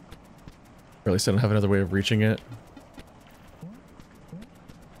 Or at least I don't have another way of reaching it.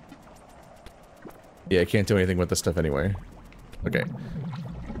 Yeah, I can't do anything with this stuff anyway. Okay.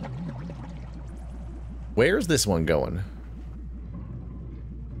 Where's this one going?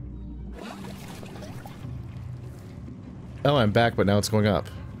 Oh, I'm back, but now it's going up.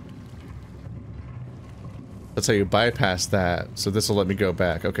 Let's say you bypass that, so this will let me go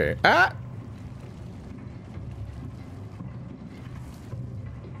back. Okay. Ah!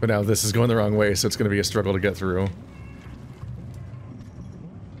 But now this is going the wrong way, so it's going to be a struggle to get through.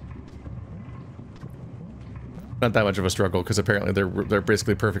 Not that much of a struggle, because apparently they're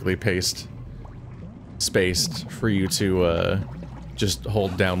basically perfectly spaced for you to just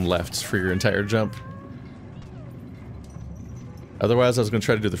hold down left for your entire jump. Otherwise, I was going to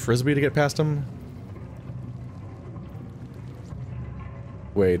try to do the frisbee to get past them.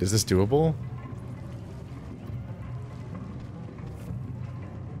 Wait, is this doable?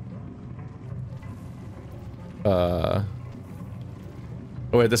 Oh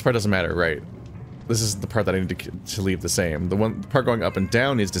wait, this part doesn't matter, right? This is the part that I need to leave the same. The part going up and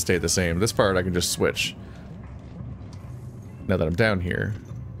down needs to stay the same. This part I can just switch. Now that I'm down here.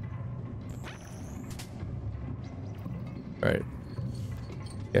 Right.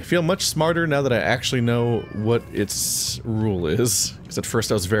 Yeah, I feel much smarter now that I actually know what its rule is. Because at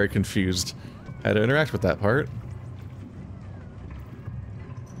first I was very confused how to interact with that part.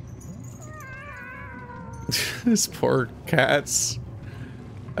 These poor cats.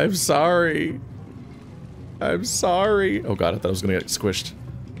 I'm sorry. I'm sorry. Oh god, I thought I was gonna get squished.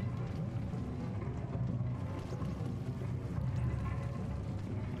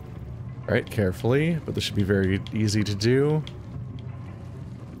 Alright, carefully, but this should be very easy to do.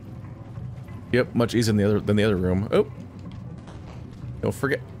 Yep, much easier than the other room. Oh! Don't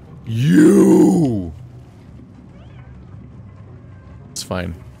forget. You! It's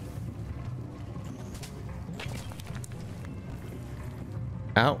fine.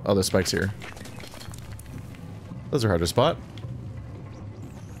 Ow. Oh, there's spikes here. Those are hard to spot.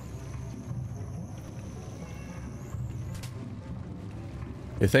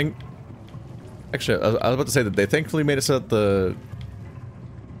 They think... Actually, I was about to say that they thankfully made it so that the...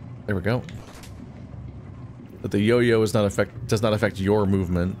 There we go. That the yo-yo does not affect your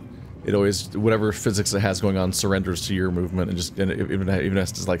movement. It always, whatever physics it has going on surrenders to your movement and it even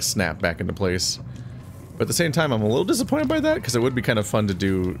has to like snap back into place. But at the same time, I'm a little disappointed by that because it would be kind of fun to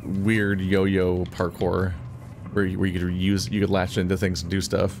do weird yo-yo parkour where you could latch into things and do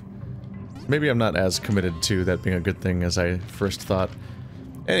stuff. Maybe I'm not as committed to that being a good thing as I first thought.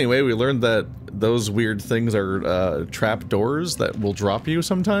 Anyway, we learned that those weird things are trap doors that will drop you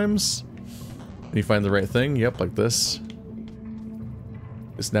sometimes. And you find the right thing, yep, like this.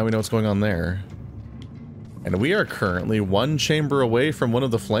 Now we know what's going on there. And we are currently one chamber away from one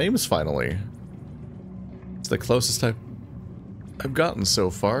of the flames, finally. It's the closest I've gotten so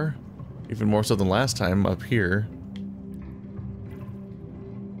far. Even more so than last time up here.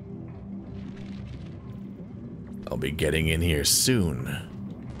 I'll be getting in here soon.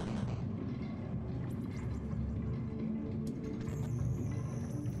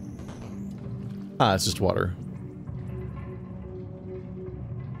 Ah, it's just water.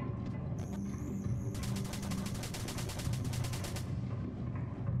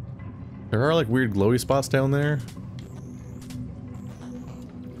 There are like weird glowy spots down there.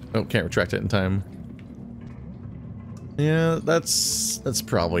 Oh, can't retract it in time. Yeah, that's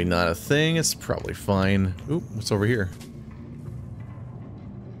probably not a thing. It's probably fine. Oop, what's over here?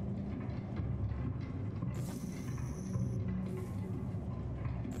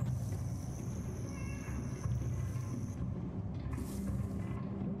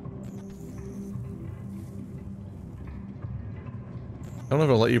 I don't know if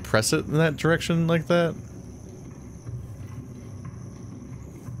it'll let you press it in that direction like that.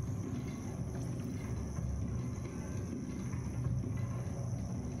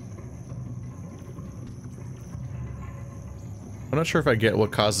 I'm not sure if I get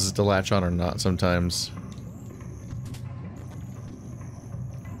what causes it to latch on or not sometimes.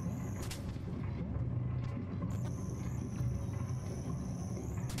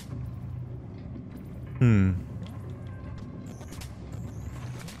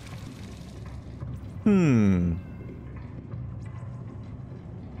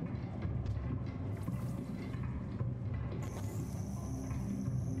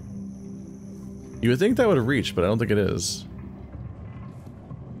 You would think that would have reached, but I don't think it is.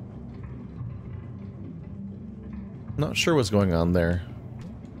 Not sure what's going on there.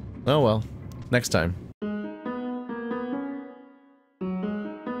 Oh well, next time.